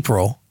be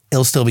April.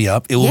 It'll still be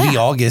up. It will be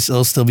August.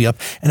 It'll still be up.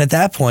 And at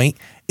that point,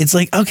 it's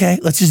like, okay,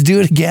 let's just do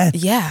it again.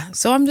 Yeah.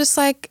 So I'm just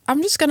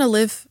going to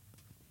live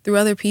through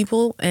other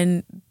people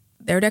and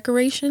their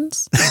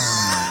decorations.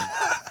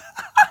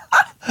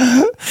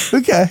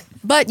 Okay.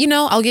 But,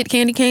 I'll get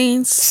candy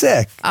canes.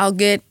 Sick. I'll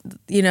get,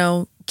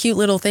 cute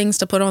little things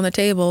to put on the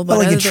table. But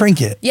like a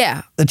trinket.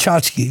 Yeah. The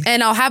tchotchke.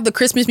 And I'll have the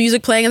Christmas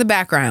music playing in the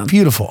background.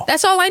 Beautiful.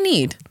 That's all I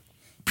need.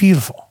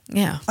 Beautiful.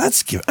 Yeah.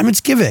 That's good. I mean,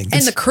 it's giving.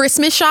 And the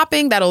Christmas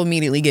shopping, that'll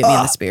immediately get me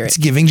in the spirit. It's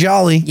giving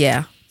jolly.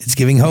 Yeah. It's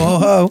giving ho, ho,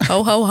 ho.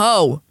 Ho, ho,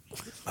 ho.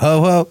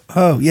 Ho, ho,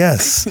 ho.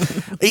 Yes.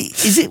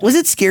 Was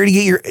it scary to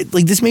get your,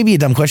 like, this may be a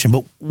dumb question,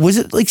 but was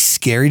it like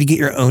scary to get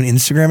your own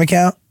Instagram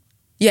account?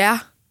 Yeah.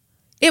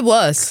 It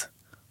was.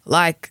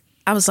 Like,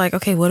 I was like,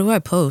 okay, what do I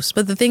post?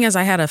 But the thing is,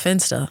 I had a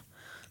Finsta.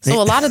 So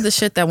a lot of the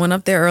shit that went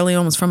up there early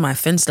on was from my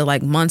Finsta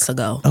like months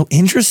ago. Oh,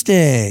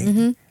 interesting.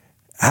 Mm-hmm.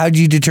 How'd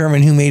you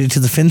determine who made it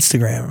to the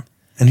Finstagram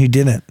and who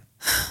didn't?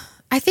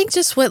 I think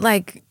just what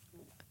like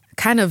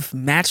kind of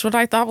matched what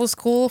I thought was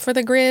cool for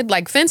the grid.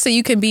 Like Finsta,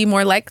 you can be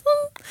more like,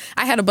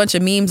 I had a bunch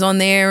of memes on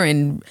there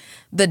and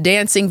the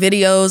dancing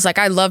videos. Like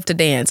I love to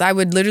dance. I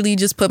would literally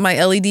just put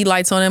my LED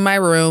lights on in my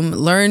room,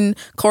 learn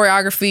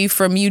choreography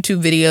from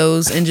YouTube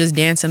videos and just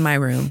dance in my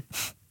room.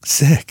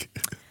 Sick.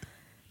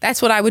 That's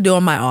what I would do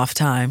on my off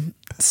time.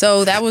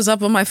 So that was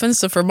up on my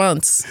Finsta for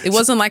months. It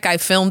wasn't like I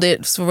filmed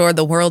it for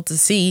the world to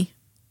see.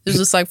 It's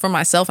just like for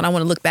myself, and I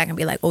want to look back and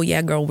be like, oh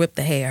yeah, girl, whip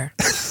the hair.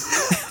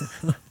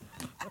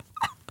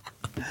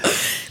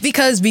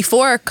 Because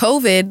before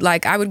COVID,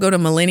 like I would go to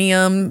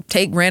Millennium,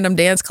 take random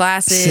dance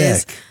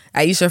classes. Sick.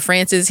 Aisha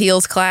Francis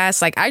Heels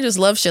class. Like I just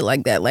love shit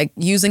like that. Like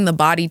using the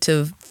body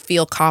to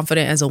feel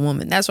confident as a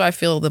woman. That's why I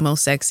feel the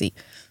most sexy.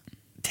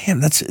 Damn,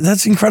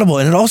 that's incredible.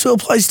 And it also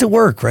applies to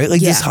work, right?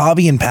 Like this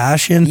hobby and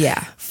passion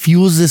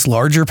fuels this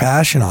larger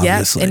passion,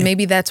 obviously. Yeah, and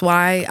maybe that's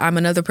why I'm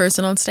another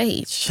person on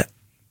stage.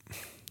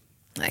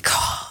 Like,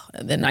 oh,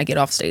 and then I get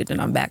off stage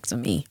and I'm back to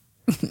me.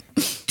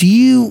 Do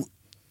you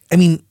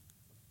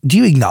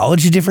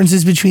acknowledge the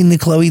differences between the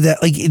Chloe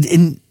that, like,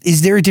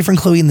 is there a different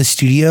Chloe in the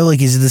studio?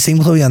 Like, is it the same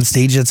Chloe on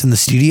stage that's in the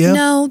studio?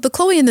 No, the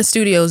Chloe in the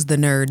studio is the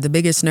nerd, the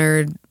biggest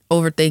nerd,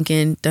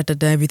 overthinking,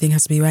 everything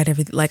has to be right.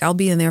 Everything. Like, I'll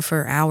be in there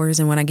for hours,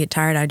 and when I get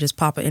tired, I just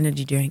pop an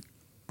energy drink.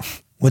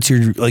 What's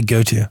your, like,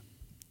 go-to?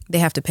 They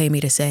have to pay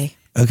me to say.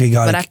 Okay,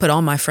 got it. But I put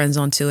all my friends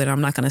onto it.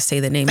 I'm not going to say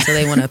the name, so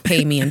they want to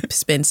pay me and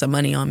spend some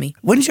money on me.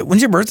 When's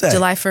your birthday?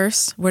 July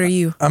 1st. What are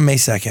you? I'm May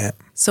 2nd.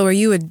 So are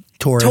you a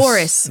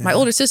Taurus? Yeah. My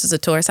older sister's a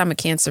Taurus. I'm a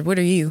Cancer. What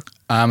are you?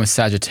 I'm a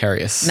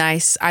Sagittarius.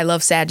 Nice. I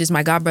love Sages.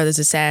 My godbrother's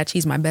a Sag.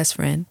 He's my best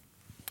friend.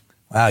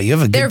 Wow, you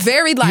have a good... They're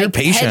very, like,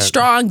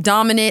 headstrong,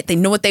 dominant. They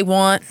know what they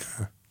want.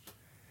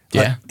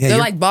 Yeah. They're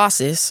like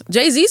bosses.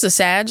 Jay-Z's a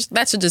Sag.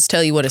 That should just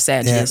tell you what a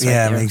Sag is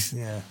right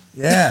there.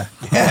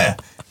 Yeah.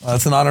 Well,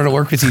 it's an honor to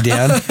work with you,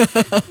 Dan.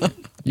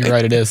 You're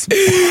right, it is.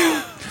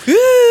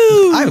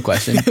 I have a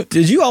question.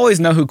 Did you always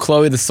know who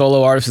Chloe, the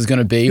solo artist, was going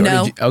to be?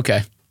 No.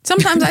 Okay.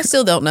 Sometimes I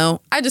still don't know.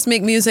 I just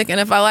make music, and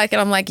if I like it,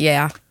 I'm like,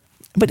 yeah.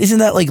 But isn't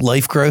that like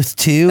life growth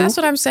too? That's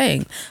what I'm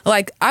saying.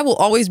 Like, I will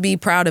always be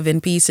proud of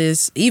In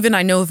Pieces, even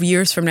I know of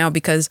years from now,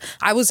 because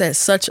I was at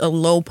such a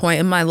low point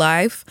in my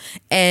life.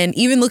 And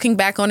even looking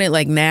back on it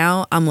like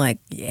now, I'm like,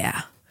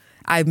 yeah,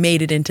 I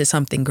made it into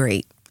something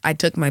great. I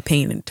took my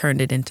pain and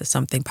turned it into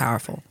something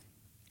powerful.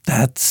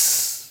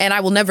 And I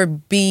will never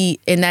be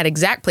in that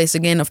exact place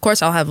again. Of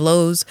course, I'll have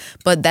lows,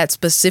 but that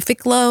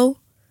specific low,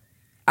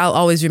 I'll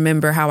always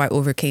remember how I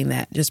overcame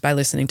that just by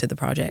listening to the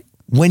project.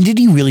 When did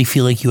you really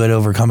feel like you had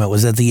overcome it?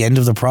 Was it at the end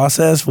of the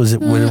process? Was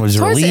it when it was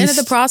towards released? The end of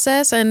the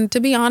process, and to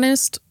be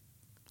honest,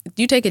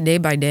 you take it day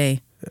by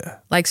day. Yeah.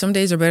 Like some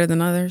days are better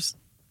than others.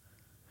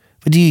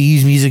 But do you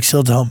use music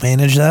still to help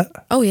manage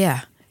that? Oh,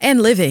 yeah.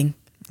 And living.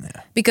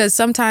 Yeah. Because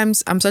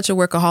sometimes I'm such a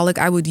workaholic,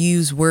 I would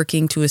use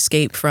working to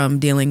escape from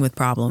dealing with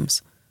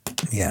problems.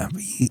 Yeah.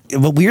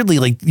 But weirdly,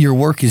 like your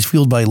work is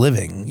fueled by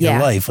living your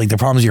life, like the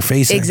problems you're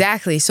facing.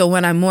 Exactly. So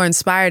when I'm more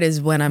inspired is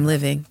when I'm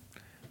living.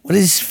 What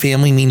does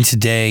family mean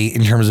today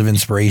in terms of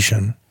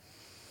inspiration?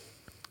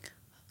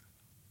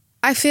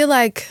 I feel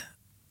like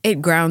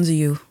it grounds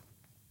you.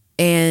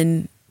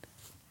 And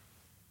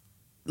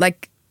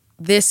like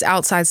this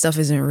outside stuff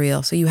isn't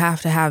real. So you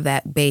have to have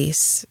that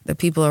base, the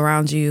people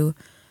around you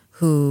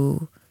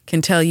who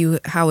can tell you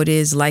how it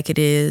is, like it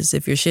is,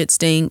 if your shit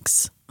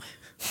stinks.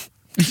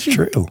 It's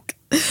true.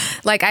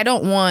 Like, I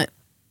don't want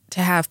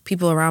to have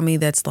people around me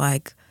that's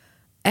like,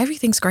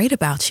 everything's great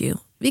about you.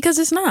 Because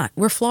it's not.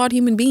 We're flawed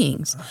human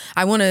beings.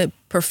 I want to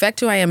perfect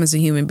who I am as a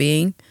human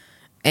being.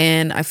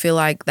 And I feel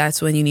like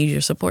that's when you need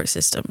your support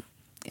system.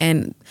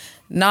 And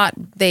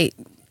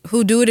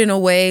who do it in a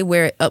way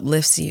where it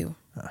uplifts you.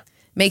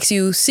 Makes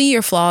you see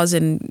your flaws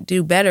and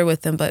do better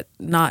with them, but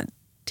not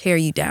tear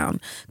you down.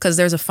 Because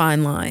there's a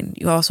fine line.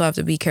 You also have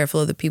to be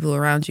careful of the people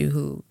around you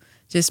who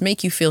just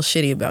make you feel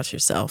shitty about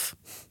yourself.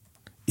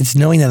 It's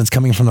knowing that it's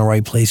coming from the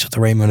right place with the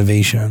right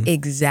motivation.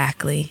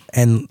 Exactly.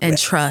 And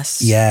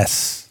trust.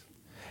 Yes.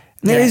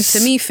 To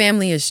me,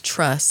 family is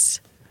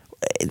trust.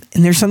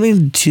 And there's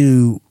something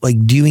to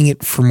like doing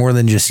it for more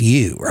than just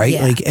you, right?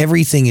 Yeah. Like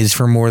everything is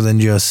for more than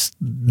just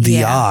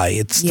the I,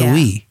 it's the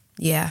we.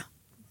 Yeah.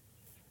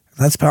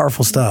 That's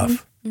powerful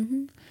stuff. Mm-hmm.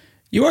 Mm-hmm.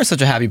 You are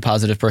such a happy,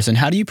 positive person.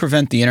 How do you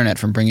prevent the internet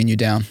from bringing you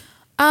down?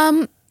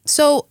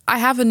 So I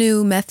have a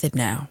new method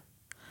now.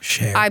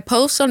 Share. I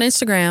post on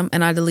Instagram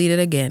and I delete it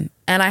again.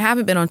 And I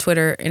haven't been on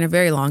Twitter in a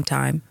very long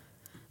time.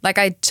 Like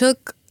I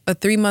took a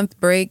 3-month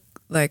break,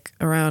 like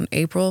around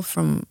April,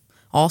 from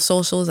all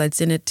socials. I'd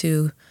send it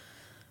to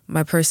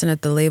my person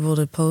at the label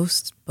to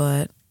post.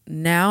 But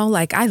now,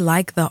 like, I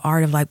like the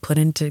art of like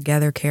putting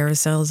together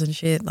carousels and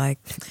shit. Like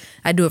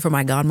I do it for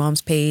my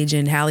godmom's page,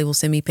 and Hallie will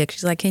send me pictures.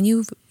 She's like, can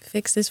you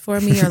fix this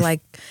for me? Or like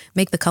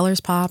make the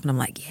colors pop? And I'm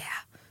like, yeah.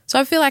 So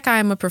I feel like I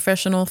am a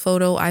professional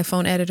photo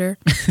iPhone editor.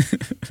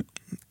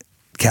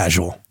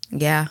 Casual.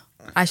 Yeah.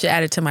 I should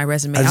add it to my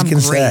resume. I'm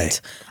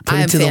great.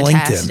 I am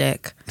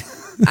fantastic.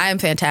 I am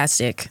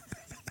fantastic.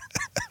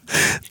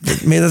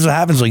 Maybe that's what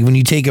happens like when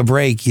you take a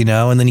break, you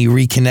know, and then you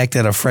reconnect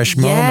at a fresh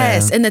moment.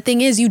 Yes. And the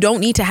thing is, you don't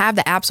need to have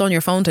the apps on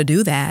your phone to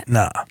do that.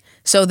 Nah.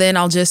 So then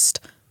I'll just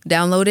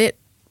download it,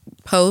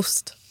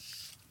 post,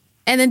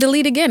 and then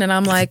delete again. And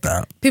I'm like,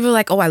 people are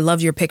like, oh, I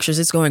love your pictures.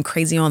 It's going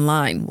crazy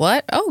online.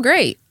 What? Oh,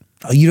 great.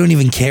 Oh, you don't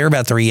even care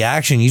about the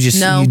reaction. You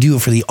just you do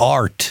it for the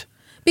art.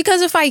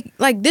 Because if I,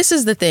 like, this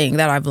is the thing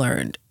that I've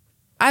learned.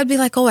 I'd be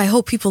like, oh, I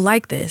hope people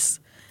like this.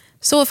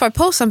 So if I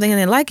post something and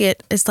they like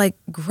it, it's like,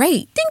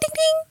 great, ding, ding,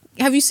 ding.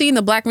 have you seen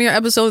the Black Mirror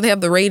episode? They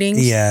have the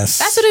ratings. Yes.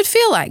 That's what it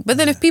feel like. But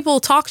then if people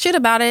talk shit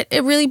about it,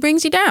 it really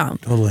brings you down.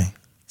 Totally.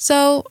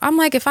 So I'm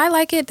like, if I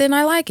like it, then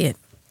I like it.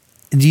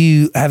 Do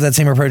you have that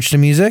same approach to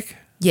music?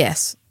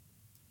 Yes.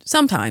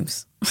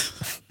 Sometimes.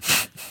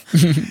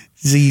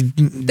 The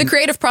The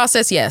creative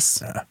process,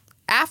 yes.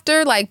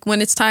 After, like,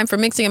 when it's time for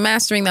mixing and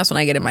mastering, that's when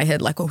I get in my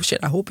head like, oh shit,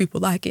 I hope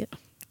people like it.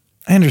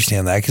 I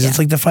understand that because it's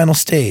like the final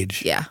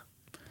stage. Yeah.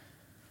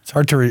 It's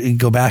hard to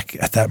go back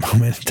at that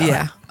moment in time.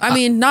 Yeah. I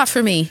mean, not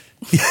for me.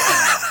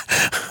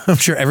 I'm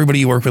sure everybody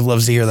you work with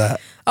loves to hear that.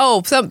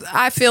 Oh,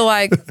 I feel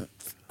like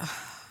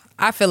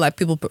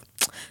people.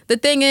 The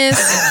thing is,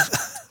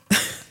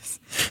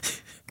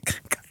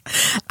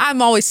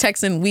 I'm always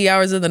texting wee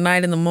hours of the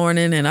night in the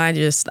morning, and I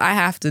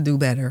have to do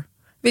better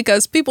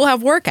because people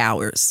have work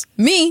hours.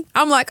 Me,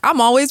 I'm like,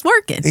 I'm always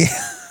working. Yeah.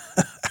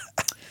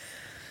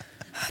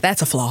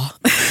 That's a flaw.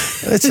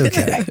 It's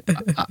okay.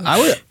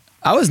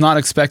 I was not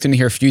expecting to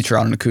hear Future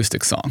on an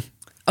acoustic song.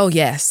 Oh,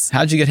 yes.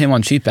 How'd you get him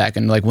on Cheatback?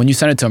 And like when you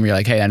sent it to him, you're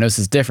like, hey, I know this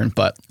is different,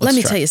 but let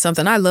me tell you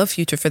something. I love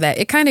Future for that.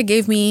 It kind of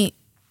gave me,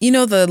 you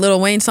know, the Lil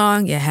Wayne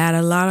song, you had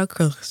a lot of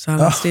crooks trying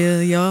to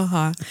steal your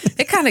heart.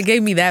 It kind of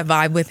gave me that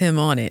vibe with him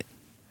on it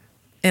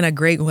in a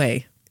great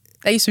way.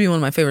 That used to be one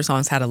of my favorite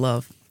songs, How to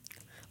Love.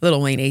 Lil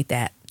Wayne ate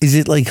that. Is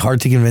it like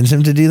hard to convince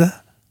him to do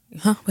that?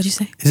 Huh? What'd you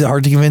say? Is it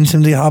hard to convince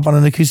him to hop on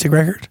an acoustic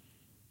record?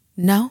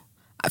 No.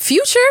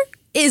 Future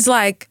is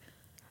like,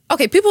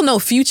 okay, people know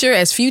Future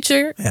as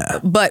Future,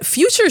 but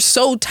Future's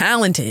so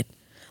talented.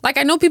 Like,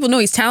 I know people know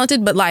he's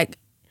talented, but like,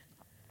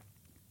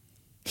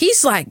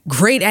 he's like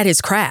great at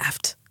his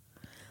craft.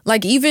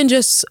 Like, even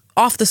just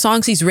off the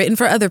songs he's written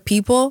for other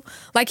people,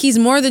 like he's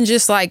more than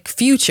just like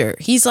Future.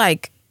 He's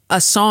like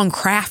a song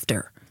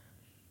crafter.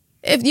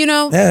 If you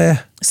know?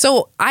 Yeah.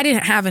 So I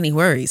didn't have any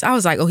worries. I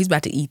was like, oh, he's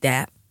about to eat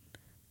that.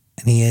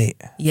 And he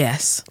ate.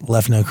 Yes.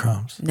 Left no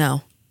crumbs.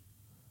 No.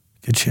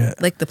 Good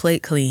shit. Lick the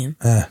plate clean.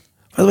 By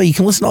the way, you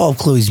can listen to all of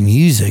Chloe's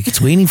music.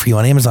 It's waiting for you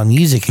on Amazon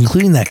Music,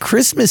 including that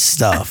Christmas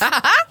stuff.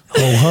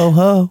 Ho, ho,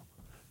 ho.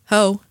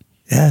 Ho.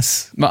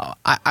 Yes. Well,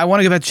 I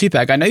want to get back to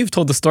Cheatback. I know you've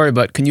told the story,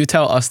 but can you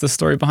tell us the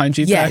story behind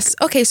Cheatback? Yes.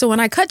 Okay, so when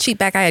I cut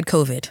Cheatback, I had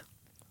COVID.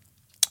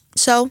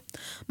 So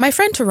my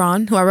friend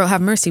Teron, who I wrote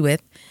Have Mercy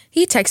with,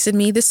 he texted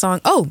me this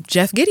song. Oh,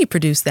 Jeff Giddy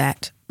produced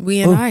that.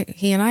 He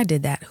and I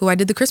did that, who I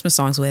did the Christmas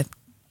songs with.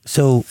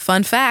 So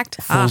fun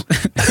fact.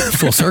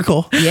 Full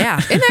circle. Yeah.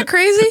 Isn't that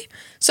crazy?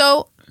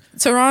 So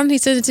Teron, he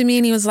sent it to me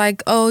and he was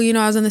like, oh, you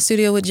know, I was in the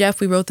studio with Jeff.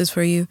 We wrote this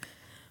for you.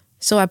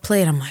 So I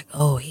played. I'm like,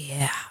 oh,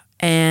 yeah.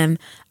 And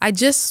I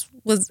just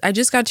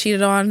got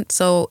cheated on.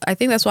 So I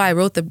think that's why I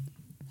wrote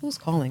who's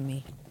calling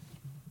me?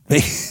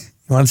 Wait,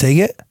 you want to take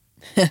it?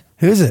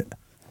 Who is it?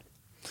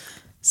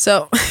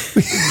 So wait,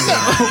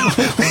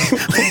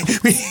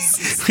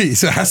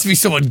 so it has to be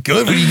someone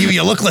good when you give me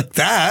a look like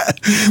that.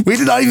 We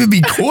did not even be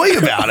coy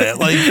about it.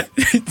 Like,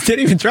 didn't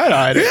even try to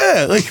hide it.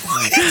 Yeah, like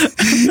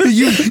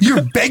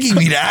you're begging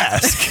me to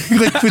ask.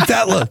 Like with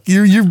that look,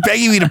 you're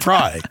begging me to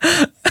pry.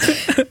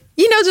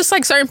 You know, just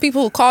like certain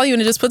people who call you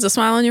and it just puts a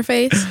smile on your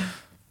face.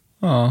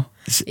 Oh,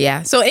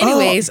 yeah. So,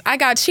 anyways, I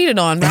got cheated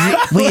on. Right?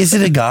 Wait, is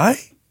it a guy?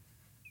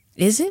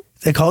 Is it?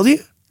 They called you?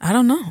 I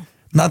don't know.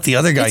 Not the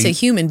other guy. It's a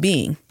human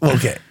being.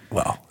 Okay.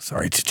 Well,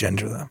 sorry to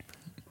gender them.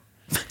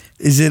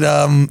 Is it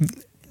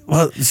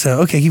well, so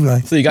okay, keep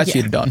going. So you got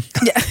cheated on.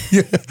 Yeah.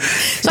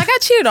 So I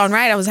got cheated on,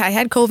 right? I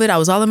had COVID. I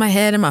was all in my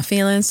head and my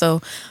feelings.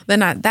 So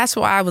then that's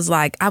why I was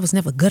like, I was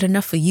never good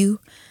enough for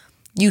you.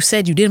 You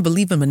said you didn't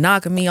believe in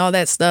monogamy, all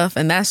that stuff.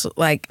 And that's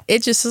like,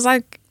 it just is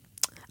like,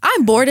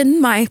 I'm bored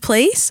in my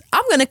place.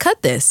 I'm going to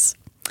cut this.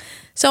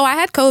 So I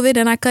had COVID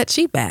and I cut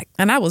Cheatback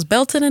and I was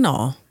belting and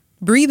all,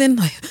 breathing,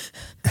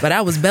 but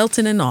I was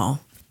belting and all.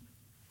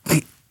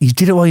 You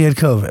did it while you had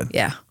COVID?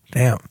 Yeah.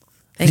 Damn.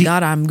 Thank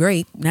God I'm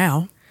great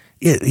now.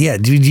 Yeah.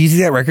 Do you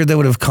think that record that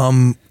would have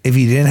come if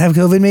you didn't have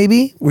COVID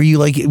maybe? Were you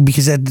like,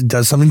 because that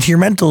does something to your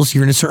mentals,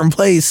 you're in a certain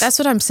place. That's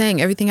what I'm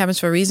saying. Everything happens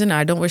for a reason.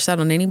 I don't wish that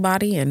on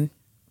anybody and,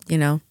 you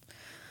know.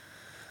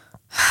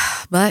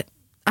 But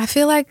I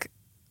feel like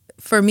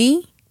for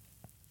me,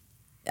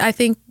 I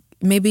think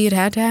maybe it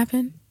had to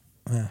happen.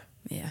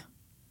 Yeah.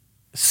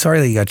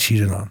 Sorry that you got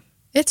cheated on.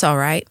 It's all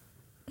right.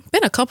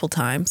 Been a couple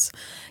times.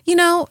 You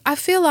know, I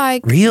feel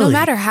like really? No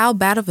matter how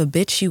bad of a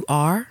bitch you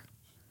are,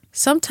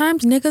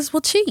 sometimes niggas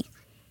will cheat.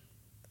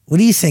 What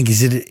do you think?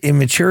 Is it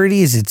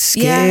immaturity? Is it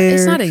scared? Yeah,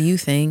 it's not a you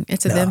thing.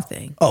 It's a them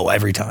thing. Oh,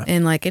 every time.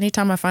 And like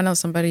anytime I find out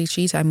somebody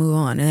cheats, I move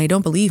on. And they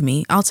don't believe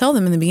me. I'll tell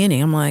them in the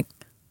beginning. I'm like,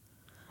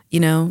 you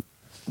know,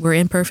 we're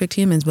imperfect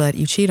humans, but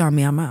you cheat on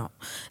me, I'm out.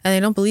 And they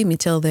don't believe me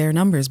till their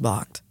number is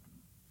blocked.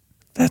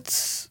 How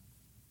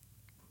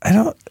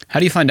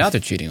do you find out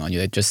they're cheating on you?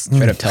 They just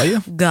straight up tell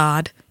you?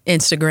 God,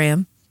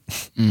 Instagram,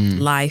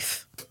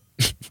 life.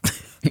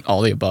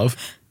 All the above.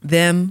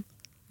 Them.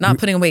 Not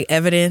putting away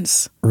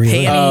evidence,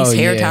 really? panties,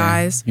 hair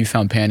ties. You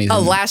found panties. A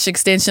lash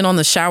extension on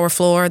the shower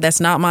floor. That's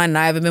not mine. And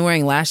I haven't been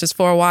wearing lashes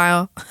for a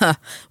while. But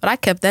I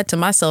kept that to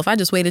myself. I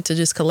just waited to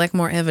just collect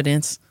more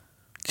evidence.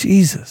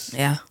 Jesus.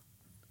 Yeah.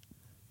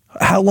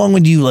 How long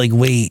would you like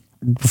wait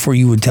before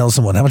you would tell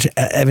someone? How much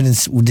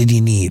evidence did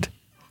you need?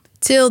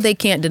 Till they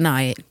can't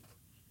deny it.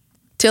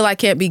 Till I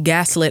can't be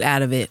gaslit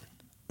out of it.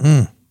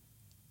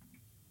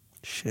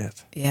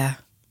 Shit. Yeah.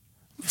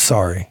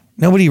 Sorry.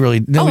 Nobody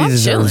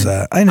deserves chilling.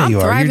 that. I know I'm you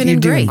are. You're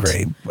doing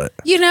great. But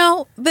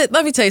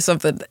Let me tell you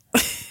something.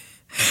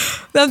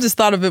 I've just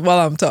thought of it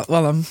while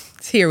I'm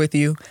here with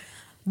you.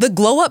 The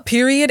glow up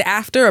period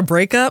after a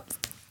breakup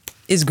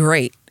is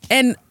great.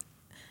 And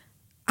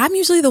I'm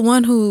usually the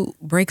one who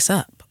breaks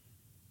up.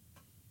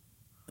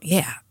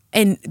 Yeah.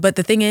 But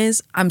the thing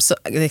is,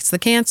 it's the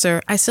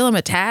cancer. I still am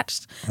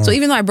attached. So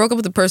even though I broke up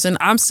with the person,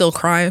 I'm still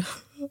crying.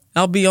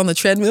 I'll be on the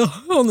treadmill,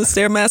 on the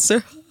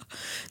Stairmaster,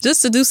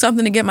 just to do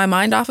something to get my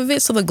mind off of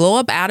it. So the glow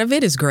up out of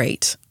it is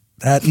great.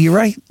 You're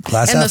right.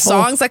 Glass and the half full.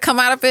 songs that come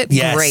out of it,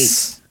 yes.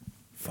 Great.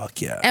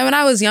 Fuck yeah. And when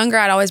I was younger,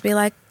 I'd always be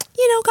like,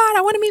 God,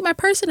 I want to meet my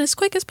person as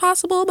quick as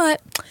possible.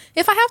 But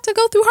if I have to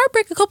go through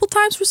heartbreak a couple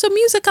times for some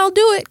music, I'll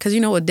do it. Because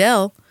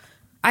Adele,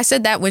 I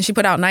said that when she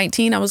put out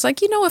 19. I was like,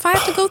 if I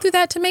have to go through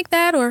that to make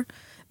that, or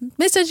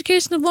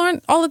Miseducation of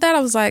Lauren, all of that, I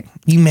was like.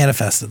 You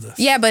manifested this.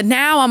 Yeah, but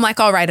now I'm like,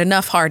 all right,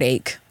 enough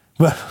heartache.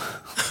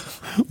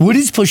 What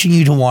is pushing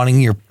you to wanting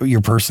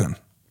your person?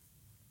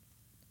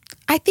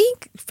 I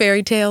think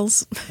fairy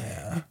tales.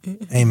 Yeah.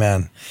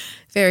 Amen.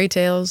 Fairy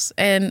tales.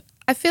 And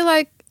I feel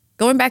like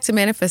going back to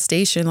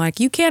manifestation, like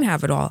you can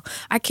have it all.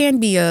 I can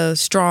be a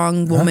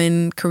strong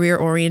woman, career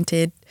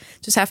oriented,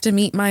 just have to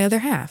meet my other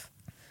half.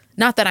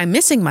 Not that I'm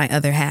missing my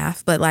other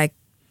half, but like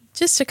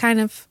just to kind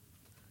of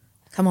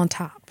come on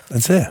top.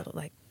 That's it.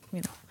 Like,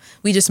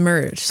 we just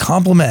merged.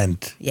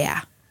 Compliment.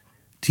 Yeah.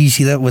 Do you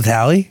see that with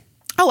Hallie?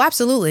 Oh,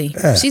 absolutely.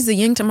 Yeah. She's the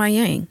yin to my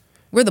yang.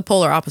 We're the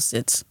polar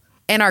opposites.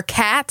 And our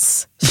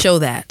cats show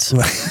that.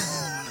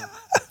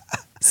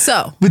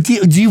 So. But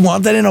do you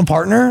want that in a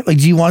partner? Like,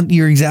 do you want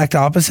your exact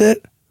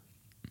opposite?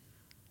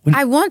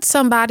 I want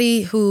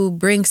somebody who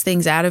brings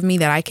things out of me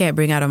that I can't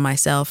bring out of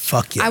myself.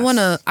 Fuck yes.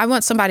 I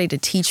want somebody to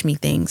teach me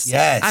things.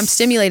 Yes. I'm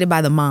stimulated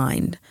by the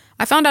mind.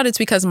 I found out it's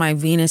because my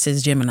Venus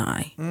is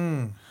Gemini.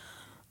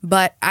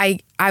 But I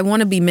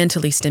want to be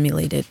mentally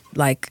stimulated.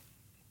 Like,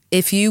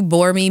 if you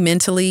bore me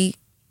mentally,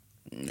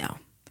 no.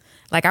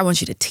 Like, I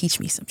want you to teach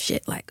me some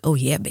shit. Like, oh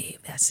yeah, babe,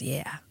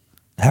 yeah.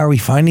 How are we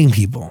finding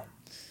people?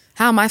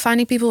 How am I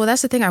finding people? Well,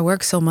 that's the thing. I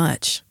work so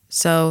much.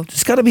 So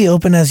just got to be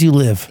open as you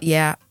live.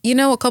 Yeah.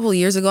 A couple of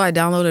years ago, I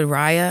downloaded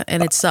Raya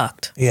and it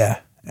sucked. Yeah.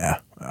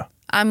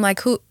 I'm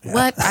like, who? Yeah.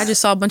 What? I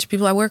just saw a bunch of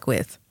people I work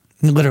with.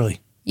 Literally.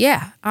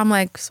 Yeah. I'm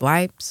like,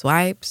 swipe.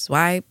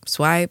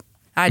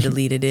 I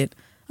deleted it.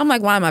 I'm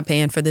like, why am I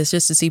paying for this?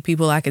 Just to see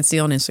people I can see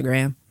on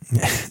Instagram.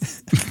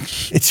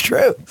 It's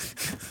true.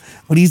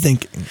 What do you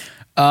think?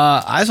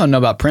 I just want to know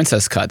about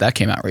Princess Cut. That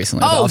came out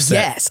recently. Oh,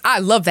 yes. I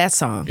love that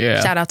song.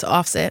 Yeah. Shout out to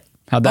Offset.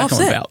 How'd that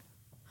come about?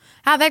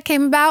 How that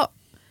came about?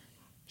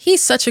 He's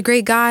such a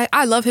great guy.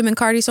 I love him and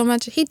Cardi so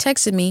much. He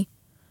texted me.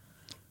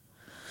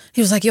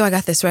 He was like, yo, I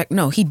got this record.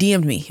 No, he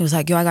DM'd me. He was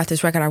like, yo, I got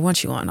this record I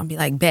want you on. I'll be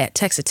like, bet,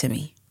 text it to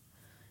me.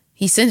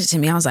 He sent it to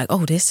me. I was like,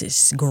 oh, this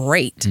is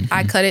great. Mm-hmm.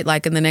 I cut it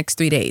like in the next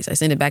 3 days. I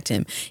sent it back to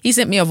him. He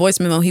sent me a voice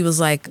memo. He was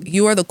like,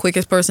 you are the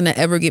quickest person to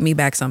ever get me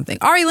back something.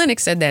 Ari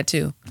Lennox said that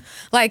too.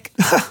 Like,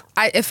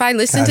 if I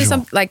listen to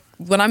something, like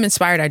when I'm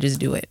inspired, I just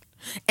do it.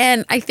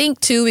 And I think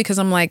too, because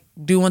I'm like,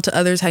 do unto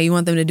others how you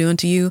want them to do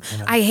unto you.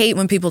 Yeah. I hate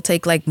when people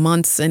take like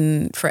months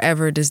and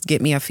forever to just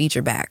get me a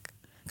feature back.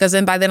 Because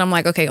then by then I'm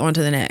like, okay, on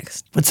to the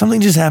next. But something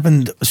just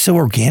happened so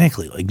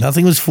organically. Like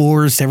nothing was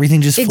forced.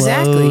 Everything just flowed.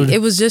 Exactly.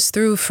 It was just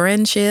through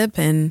friendship.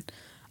 And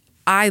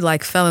I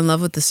like fell in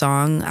love with the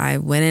song. I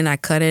went in, I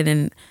cut it.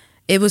 And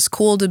it was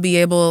cool to be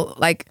able,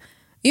 like,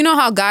 you know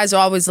how guys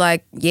are always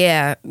like,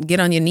 yeah,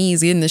 get on your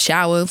knees, get in the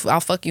shower, I'll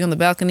fuck you on the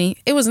balcony.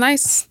 It was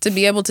nice to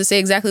be able to say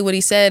exactly what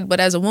he said, but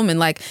as a woman,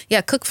 like,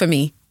 yeah, cook for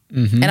me,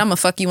 and I'm gonna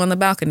fuck you on the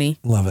balcony.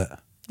 Love it.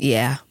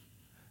 Yeah.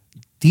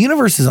 The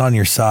universe is on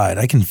your side.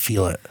 I can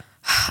feel it.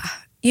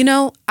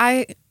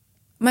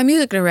 My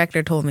music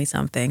director told me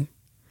something.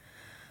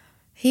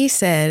 He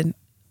said,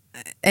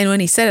 and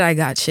when he said it, I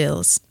got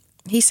chills.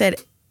 He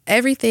said,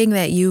 everything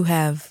that you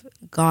have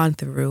gone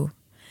through,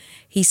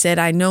 he said,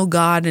 I know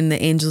God and the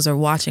angels are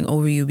watching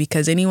over you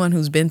because anyone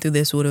who's been through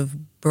this would have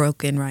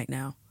broken right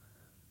now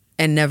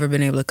and never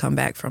been able to come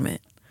back from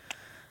it.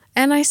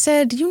 And I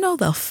said, you know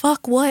the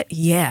fuck what?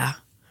 Yeah.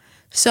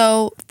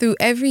 So through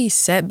every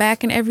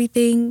setback and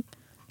everything,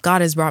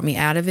 God has brought me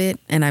out of it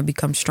and I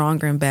become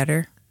stronger and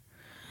better.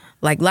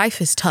 Like life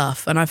is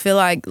tough and I feel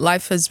like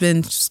life has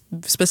been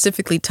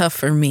specifically tough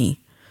for me,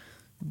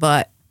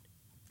 but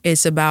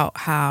it's about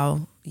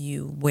how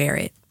you wear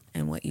it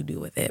and what you do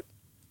with it.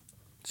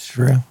 It's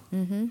true.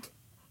 Mm-hmm.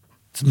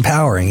 It's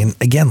empowering. And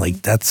again,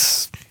 like that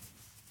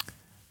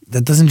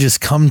doesn't just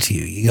come to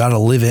you. You got to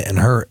live it and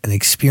hurt and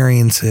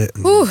experience it.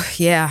 And ooh,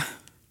 yeah.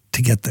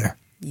 To get there.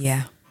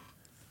 Yeah.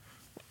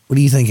 What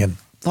are you thinking?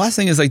 The last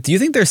thing is like, do you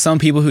think there's some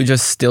people who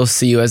just still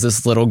see you as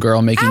this little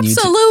girl making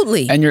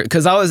absolutely. And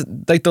because I was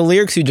like the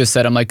lyrics you just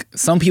said, I'm like,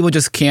 some people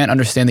just can't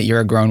understand that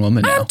you're a grown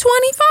woman now. I'm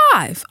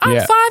 25. I'm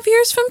 5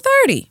 years from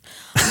 30.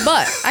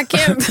 But I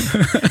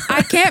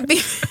can't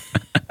be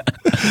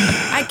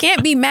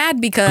can't be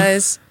mad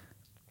because,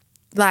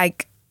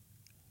 like,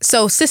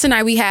 so Sis and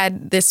I, we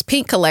had this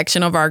pink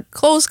collection of our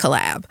clothes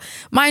collab.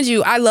 Mind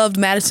you, I loved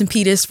Madison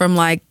Pettis from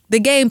like The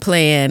Game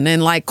Plan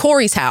and like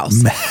Corey's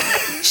House.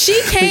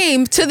 She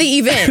came to the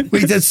event.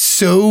 Wait, that's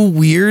so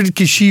weird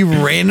because she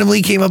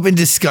randomly came up in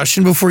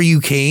discussion before you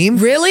came.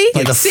 Really?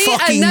 Like the See,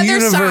 fucking another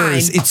universe.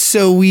 sign. It's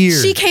so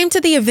weird. She came to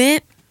the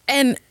event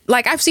and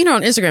like I've seen her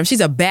on Instagram.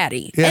 She's a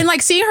baddie. Yeah. And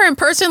like seeing her in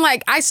person,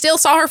 like I still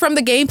saw her from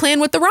The Game Plan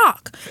with The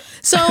Rock.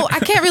 So I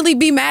can't really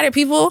be mad at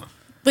people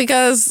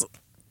because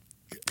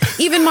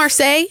even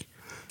Marseille,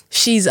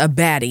 she's a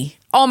baddie.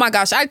 Oh my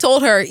gosh. I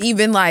told her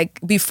even like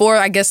before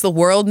I guess the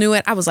world knew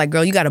it, I was like,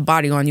 girl, you got a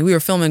body on you. We were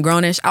filming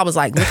Grownish. I was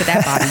like, look at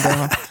that body,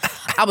 girl.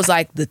 I was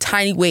like, the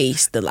tiny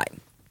waist, the like,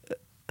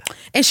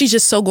 and she's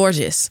just so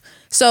gorgeous.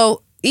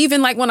 So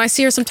even like when I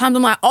see her sometimes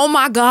I'm like, oh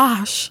my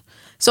gosh.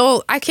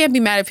 So I can't be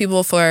mad at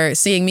people for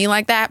seeing me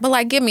like that, but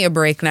like give me a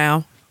break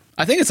now.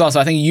 I think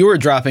you were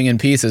dropping in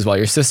pieces while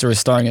your sister was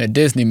starring in a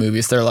Disney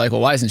movie. So they're like,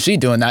 well, why isn't she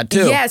doing that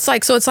too? Yeah, it's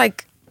like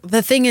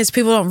the thing is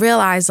people don't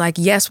realize like,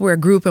 yes, we're a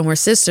group and we're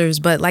sisters,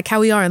 but like how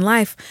we are in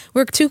life,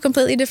 we're two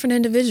completely different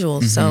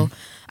individuals. So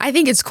I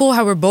think it's cool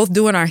how we're both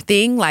doing our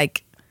thing,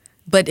 like,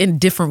 but in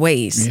different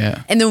ways.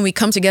 Yeah. And then when we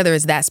come together,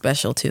 it's that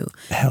special too.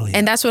 Hell yeah.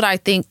 And that's what I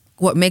think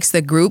what makes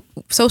the group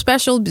so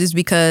special is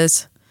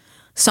because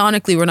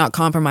sonically we're not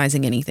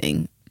compromising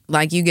anything.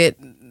 Like you get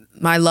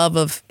my love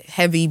of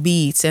heavy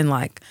beats and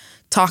like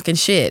talking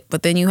shit,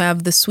 but then you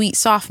have the sweet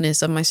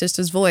softness of my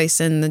sister's voice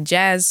and the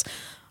jazz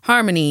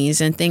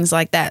harmonies and things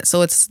like that.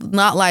 So it's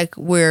not like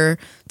we're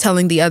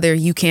telling the other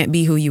you can't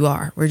be who you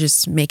are. We're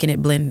just making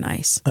it blend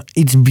nice.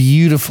 It's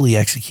beautifully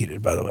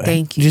executed, by the way.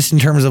 Thank you. Just in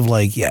terms of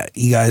like, yeah,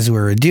 you guys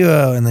were a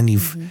duo and then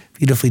you've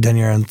beautifully done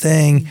your own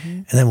thing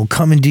and then we'll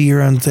come and do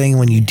your own thing.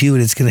 When you do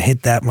it, it's going to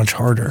hit that much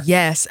harder.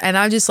 Yes. And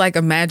I just like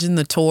imagine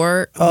the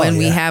tour when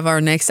we have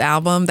our next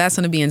album. That's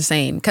going to be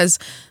insane. Because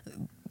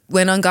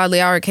when Ungodly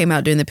Hour came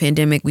out during the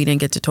pandemic, we didn't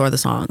get to tour the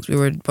songs. We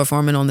were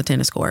performing on the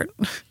tennis court.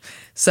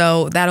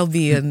 So that'll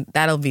be an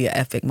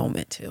epic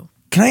moment too.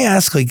 Can I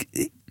ask, like,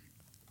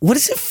 what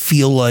does it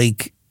feel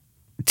like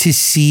to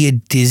see a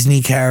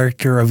Disney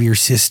character of your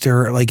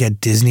sister like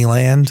at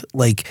Disneyland?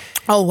 Like,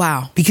 oh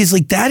wow, because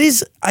like that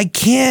is I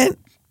can't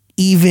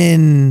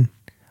even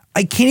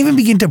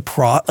begin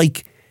to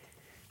like,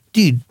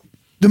 dude,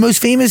 the most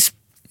famous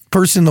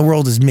person in the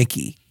world is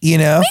Mickey. You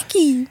know,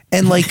 Mickey,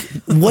 and like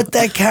what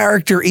that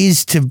character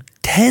is to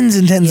tens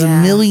and tens of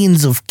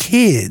millions of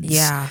kids.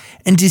 Yeah.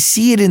 And to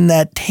see it in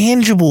that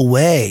tangible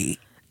way.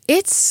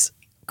 It's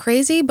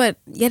crazy, but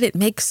yet it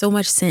makes so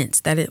much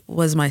sense that it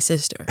was my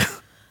sister.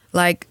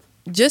 Like,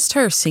 just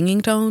her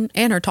singing tone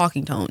and her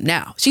talking tone.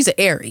 Now, she's an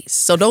Aries,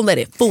 so don't let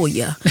it fool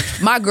you.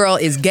 My girl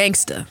is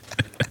gangsta.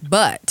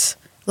 But,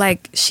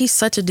 like, she's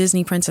such a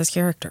Disney princess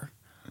character.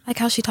 Like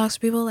how she talks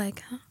to people,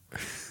 like, huh?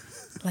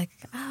 Like,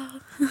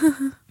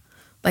 oh.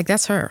 Like,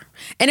 that's her.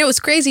 And it was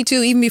crazy,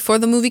 too, even before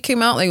the movie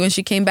came out, like when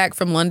she came back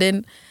from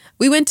London,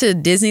 we went to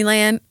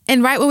Disneyland,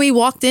 and right when we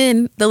walked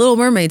in, the Little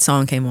Mermaid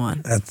song came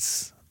on.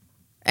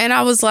 And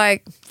I was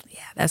like, yeah,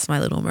 that's my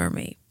Little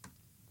Mermaid.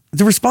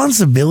 The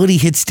responsibility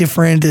hits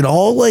different. It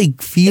all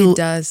like feels.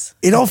 It does.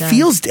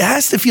 It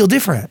has to feel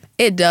different.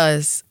 It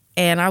does.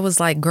 And I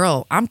was like,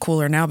 girl, I'm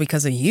cooler now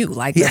because of you.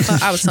 Like,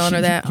 I was telling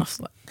her that. I was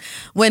like,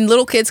 when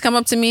little kids come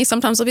up to me,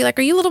 sometimes they'll be like,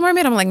 are you Little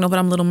Mermaid? I'm like, no, but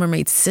I'm Little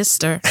Mermaid's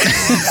sister.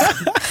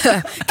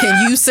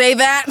 Can you say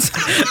that?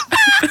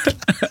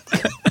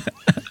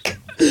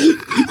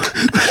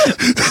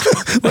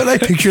 When I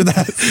picture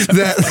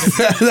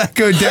that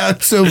go down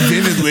so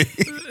vividly.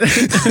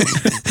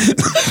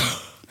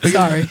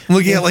 Sorry. I'm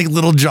looking at like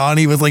little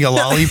Johnny with like a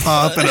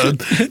lollipop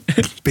and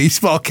a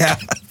baseball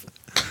cap.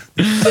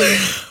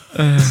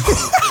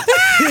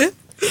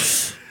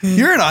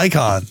 You're an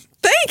icon.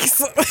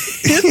 Thanks.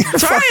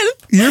 Trying.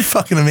 You're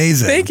fucking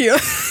amazing. Thank you.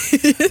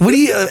 What do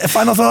you,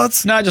 final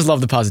thoughts? No, I just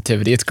love the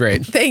positivity. It's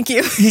great. Thank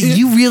you.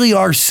 You really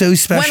are so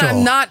special. When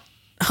I'm not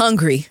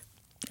hungry.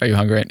 Are you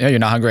hungry? Yeah, you're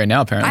not hungry right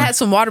now, apparently. I had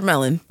some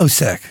watermelon. Oh,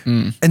 sick.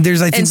 And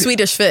there's, I think. And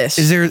Swedish fish.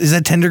 Is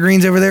that tender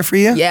greens over there for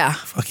you? Yeah.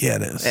 Fuck yeah,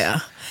 it is. Yeah.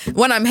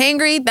 When I'm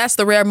hangry, that's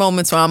the rare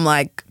moments where I'm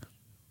like,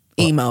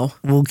 emo.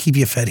 We'll keep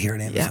you fed here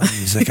at Amazon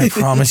Music, I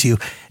promise you.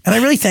 And I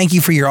really thank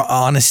you for your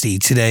honesty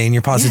today and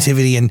your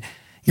positivity and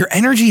your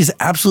energy is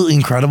absolutely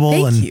incredible.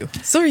 Thank you.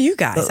 So are you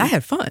guys. I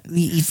had fun.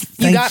 You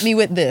got me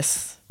with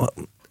this. Well,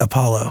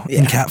 Apollo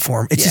in cat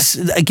form. It's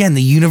just, again,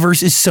 the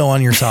universe is so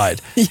on your side.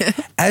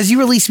 As you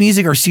release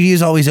music, our studio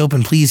is always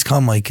open. Please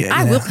come. I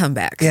will come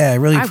back. Yeah, I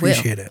really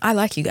appreciate it. I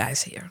like you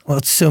guys here. Well,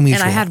 it's so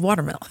mutual. And I had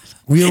watermelon.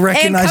 Real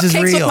recognizes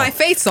and cupcakes real. with my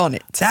face on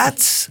it.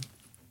 That's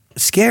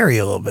scary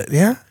a little bit,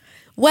 yeah?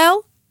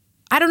 Well,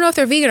 I don't know if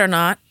they're vegan or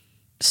not.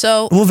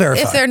 So we'll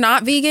verify. If they're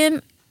not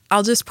vegan,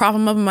 I'll just prop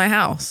them up in my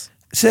house.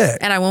 Sick.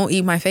 And I won't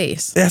eat my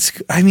face. That's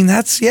good.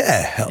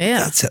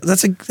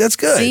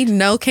 See,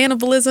 no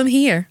cannibalism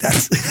here.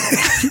 That's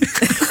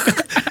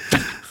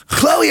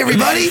Chloe,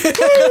 everybody.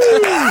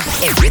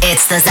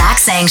 It's the Zach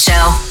Sang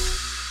Show.